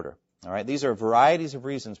creation order. All right, these are varieties of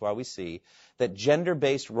reasons why we see that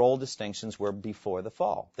gender-based role distinctions were before the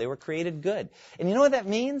fall. They were created good. And you know what that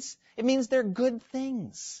means? It means they're good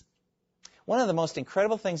things. One of the most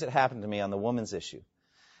incredible things that happened to me on the woman's issue,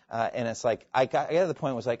 And it's like, I got to the point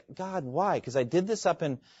where it was like, God, why? Because I did this up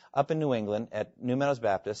in New England at New Meadows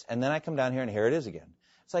Baptist, and then I come down here and here it is again.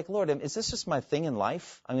 It's like, Lord, is this just my thing in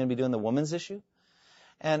life? I'm going to be doing the woman's issue?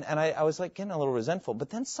 And I was like getting a little resentful.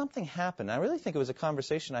 But then something happened. I really think it was a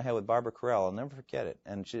conversation I had with Barbara Carell. I'll never forget it.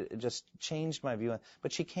 And it just changed my view.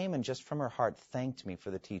 But she came and just from her heart thanked me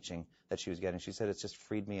for the teaching that she was getting. She said, it's just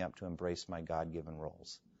freed me up to embrace my God-given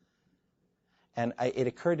roles. And it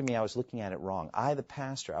occurred to me I was looking at it wrong. I, the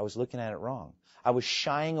pastor, I was looking at it wrong. I was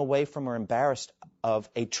shying away from or embarrassed of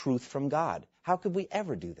a truth from God. How could we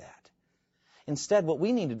ever do that? Instead, what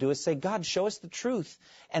we need to do is say, God, show us the truth,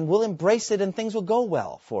 and we'll embrace it, and things will go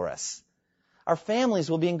well for us. Our families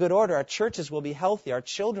will be in good order. Our churches will be healthy. Our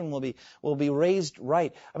children will be raised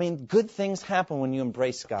right. I mean, good things happen when you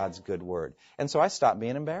embrace God's good word. And so I stopped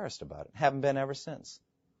being embarrassed about it. Haven't been ever since.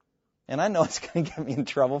 And I know it's going to get me in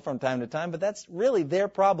trouble from time to time, but that's really their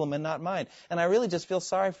problem and not mine. And I really just feel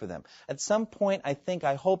sorry for them. At some point,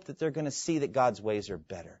 I hope that they're going to see that God's ways are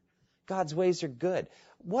better. God's ways are good.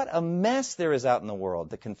 What a mess there is out in the world,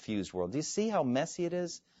 the confused world. Do you see how messy it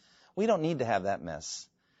is? We don't need to have that mess.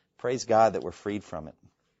 Praise God that we're freed from it.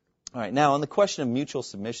 All right, now on the question of mutual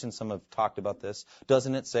submission, some have talked about this.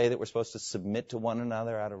 Doesn't it say that we're supposed to submit to one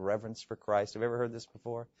another out of reverence for Christ? Have you ever heard this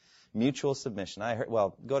before? Mutual submission.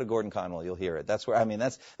 Go to Gordon Conwell, you'll hear it. This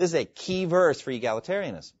is a key verse for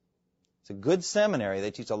egalitarianism. It's a good seminary.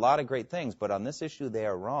 They teach a lot of great things, but on this issue they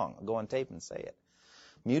are wrong. I'll go on tape and say it.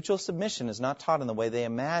 Mutual submission is not taught in the way they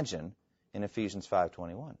imagine in Ephesians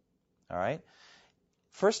 5:21. All right?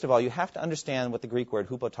 First of all, you have to understand what the Greek word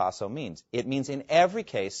hupotasso means. It means in every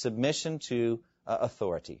case submission to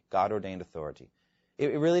authority, God-ordained authority.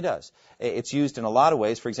 It really does. It's used in a lot of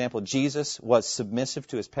ways. For example, Jesus was submissive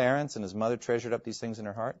to his parents, and his mother treasured up these things in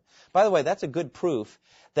her heart. By the way, that's a good proof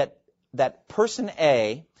that person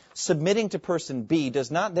A submitting to person B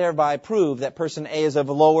does not thereby prove that person A is of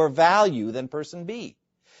lower value than person B.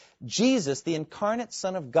 Jesus, the incarnate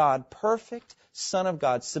Son of God, perfect Son of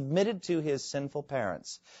God, submitted to his sinful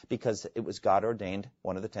parents because it was God ordained,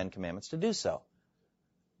 one of the 10 Commandments, to do so.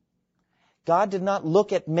 God did not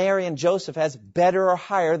look at Mary and Joseph as better or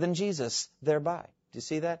higher than Jesus thereby. Do you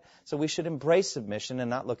see that? So we should embrace submission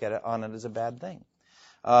and not look at it as a bad thing.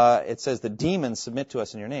 It says the demons submit to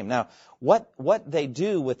us in your name. Now, what they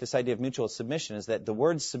do with this idea of mutual submission is that the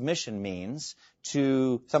word submission means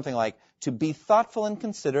to something like to be thoughtful and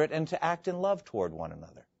considerate and to act in love toward one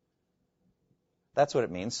another. That's what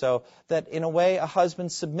it means. So that in a way a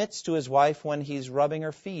husband submits to his wife when he's rubbing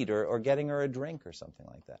her feet or getting her a drink or something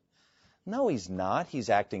like that. No, he's not.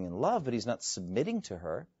 He's acting in love, but he's not submitting to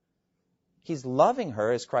her. He's loving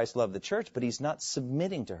her as Christ loved the church, but he's not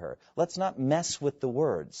submitting to her. Let's not mess with the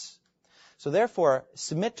words. So therefore,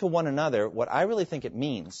 submit to one another, what I really think it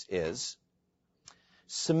means is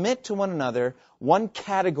submit to one another, one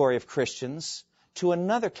category of Christians to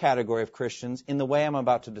another category of Christians in the way I'm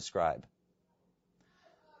about to describe.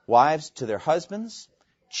 Wives to their husbands,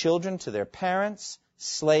 children to their parents,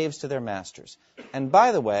 slaves to their masters. And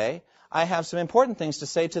by the way, I have some important things to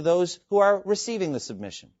say to those who are receiving the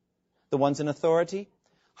submission. The ones in authority,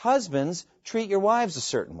 husbands, treat your wives a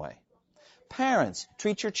certain way. Parents,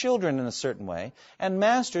 treat your children in a certain way. And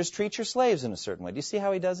masters, treat your slaves in a certain way. Do you see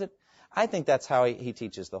how he does it? I think that's how he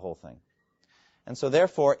teaches the whole thing. And so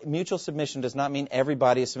therefore, mutual submission does not mean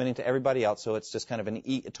everybody is submitting to everybody else, so it's just kind of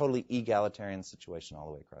a totally egalitarian situation all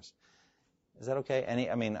the way across. Is that okay?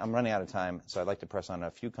 I'm running out of time, so I'd like to press on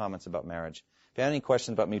a few comments about marriage. If you have any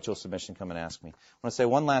questions about mutual submission, come and ask me. I want to say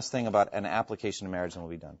one last thing about an application of marriage, and we'll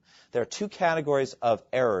be done. There are two categories of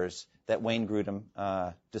errors that Wayne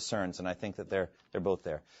Grudem discerns, and I think that they're both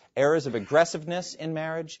there. Errors of aggressiveness in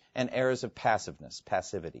marriage and errors of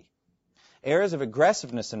passivity. Errors of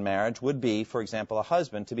aggressiveness in marriage would be, for example, a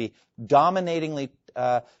husband to be dominatingly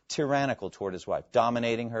tyrannical toward his wife,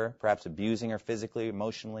 dominating her, perhaps abusing her physically,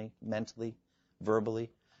 emotionally, mentally, verbally,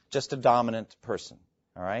 just a dominant person,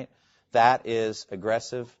 all right? That is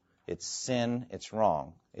aggressive, it's sin, it's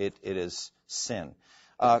wrong. It is sin.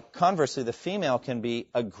 Conversely, the female can be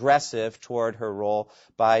aggressive toward her role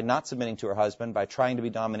by not submitting to her husband, by trying to be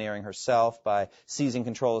domineering herself, by seizing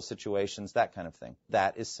control of situations, that kind of thing.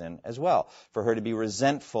 That is sin as well. For her to be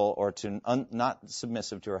resentful or to not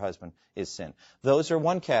submissive to her husband is sin. Those are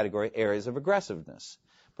one category, areas of aggressiveness.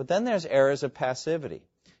 But then there's areas of passivity.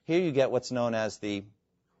 Here you get what's known as the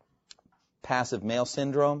passive male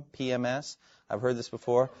syndrome, PMS. I've heard this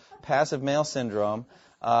before. Passive male syndrome.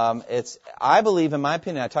 I believe, in my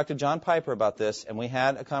opinion, I talked to John Piper about this, and we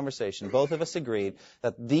had a conversation. Both of us agreed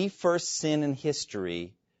that the first sin in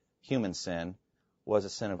history, human sin, was a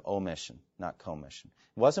sin of omission, not commission.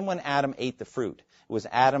 It wasn't when Adam ate the fruit. It was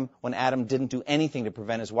when Adam didn't do anything to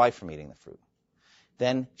prevent his wife from eating the fruit.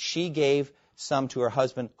 Then she gave some to her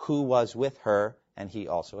husband who was with her, and he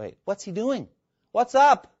also ate. What's he doing? What's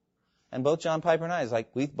up? And both John Piper and I,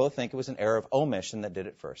 we both think it was an error of omission that did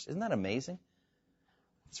it first. Isn't that amazing?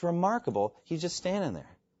 It's remarkable. He's just standing there.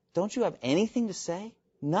 Don't you have anything to say?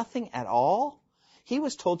 Nothing at all? He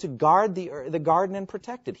was told to guard the garden and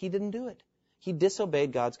protect it. He didn't do it. He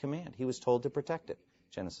disobeyed God's command. He was told to protect it.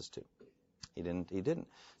 Genesis 2. He didn't.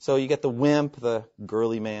 So you get the wimp, the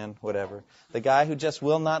girly man, whatever. The guy who just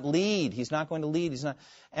will not lead. He's not going to lead. He's not.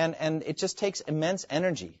 And it just takes immense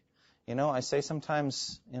energy. I say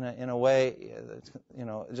sometimes in a way,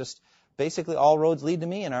 just basically all roads lead to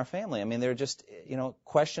me and our family. I mean, they're just,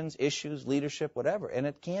 questions, issues, leadership, whatever. And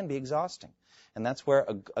it can be exhausting. And that's where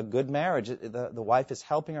a good marriage, the wife is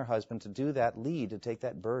helping her husband to do that lead, to take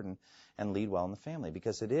that burden and lead well in the family.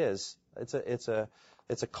 Because it's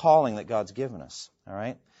a calling that God's given us. All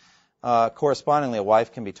right? Correspondingly, a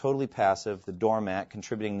wife can be totally passive, the doormat,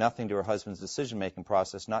 contributing nothing to her husband's decision-making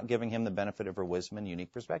process, not giving him the benefit of her wisdom and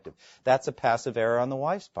unique perspective. That's a passive error on the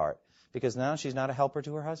wife's part, because now she's not a helper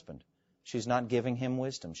to her husband. She's not giving him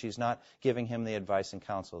wisdom. She's not giving him the advice and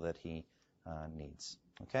counsel that he needs.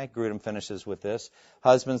 Okay, Grudem finishes with this.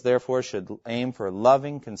 Husbands, therefore, should aim for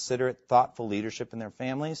loving, considerate, thoughtful leadership in their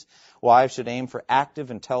families. Wives should aim for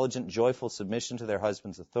active, intelligent, joyful submission to their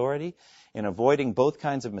husband's authority. In avoiding both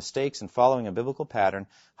kinds of mistakes and following a biblical pattern,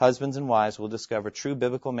 husbands and wives will discover true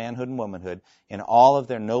biblical manhood and womanhood in all of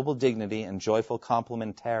their noble dignity and joyful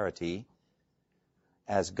complementarity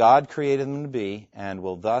as God created them to be, and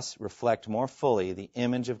will thus reflect more fully the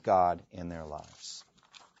image of God in their lives.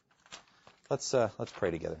 Let's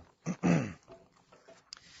pray together.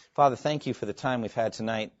 Father, thank you for the time we've had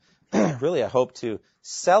tonight. Really, I hope to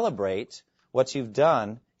celebrate what you've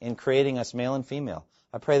done in creating us male and female.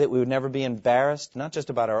 I pray that we would never be embarrassed, not just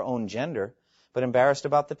about our own gender, but embarrassed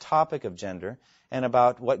about the topic of gender and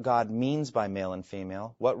about what God means by male and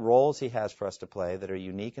female, what roles he has for us to play that are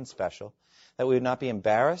unique and special, that we would not be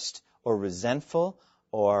embarrassed or resentful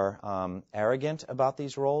or arrogant about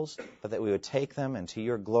these roles, but that we would take them and to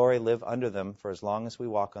your glory live under them for as long as we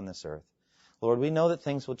walk on this earth. Lord, we know that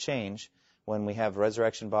things will change when we have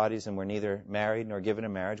resurrection bodies and we're neither married nor given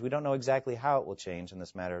in marriage. We don't know exactly how it will change in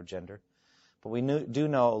this matter of gender. But we do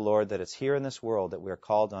know, Lord, that it's here in this world that we are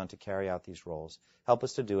called on to carry out these roles. Help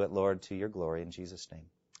us to do it, Lord, to your glory. In Jesus' name,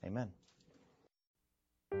 amen.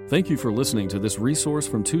 Thank you for listening to this resource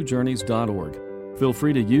from twojourneys.org. Feel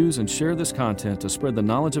free to use and share this content to spread the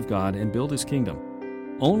knowledge of God and build His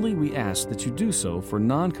kingdom. Only we ask that you do so for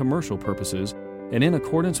non-commercial purposes and in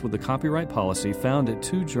accordance with the copyright policy found at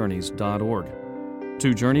twojourneys.org.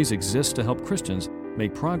 Two Journeys exists to help Christians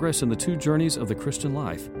make progress in the two journeys of the Christian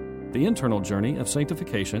life, the internal journey of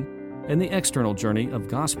sanctification and the external journey of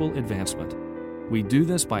gospel advancement. We do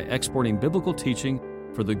this by exporting biblical teaching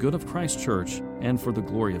for the good of Christ's church and for the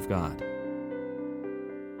glory of God.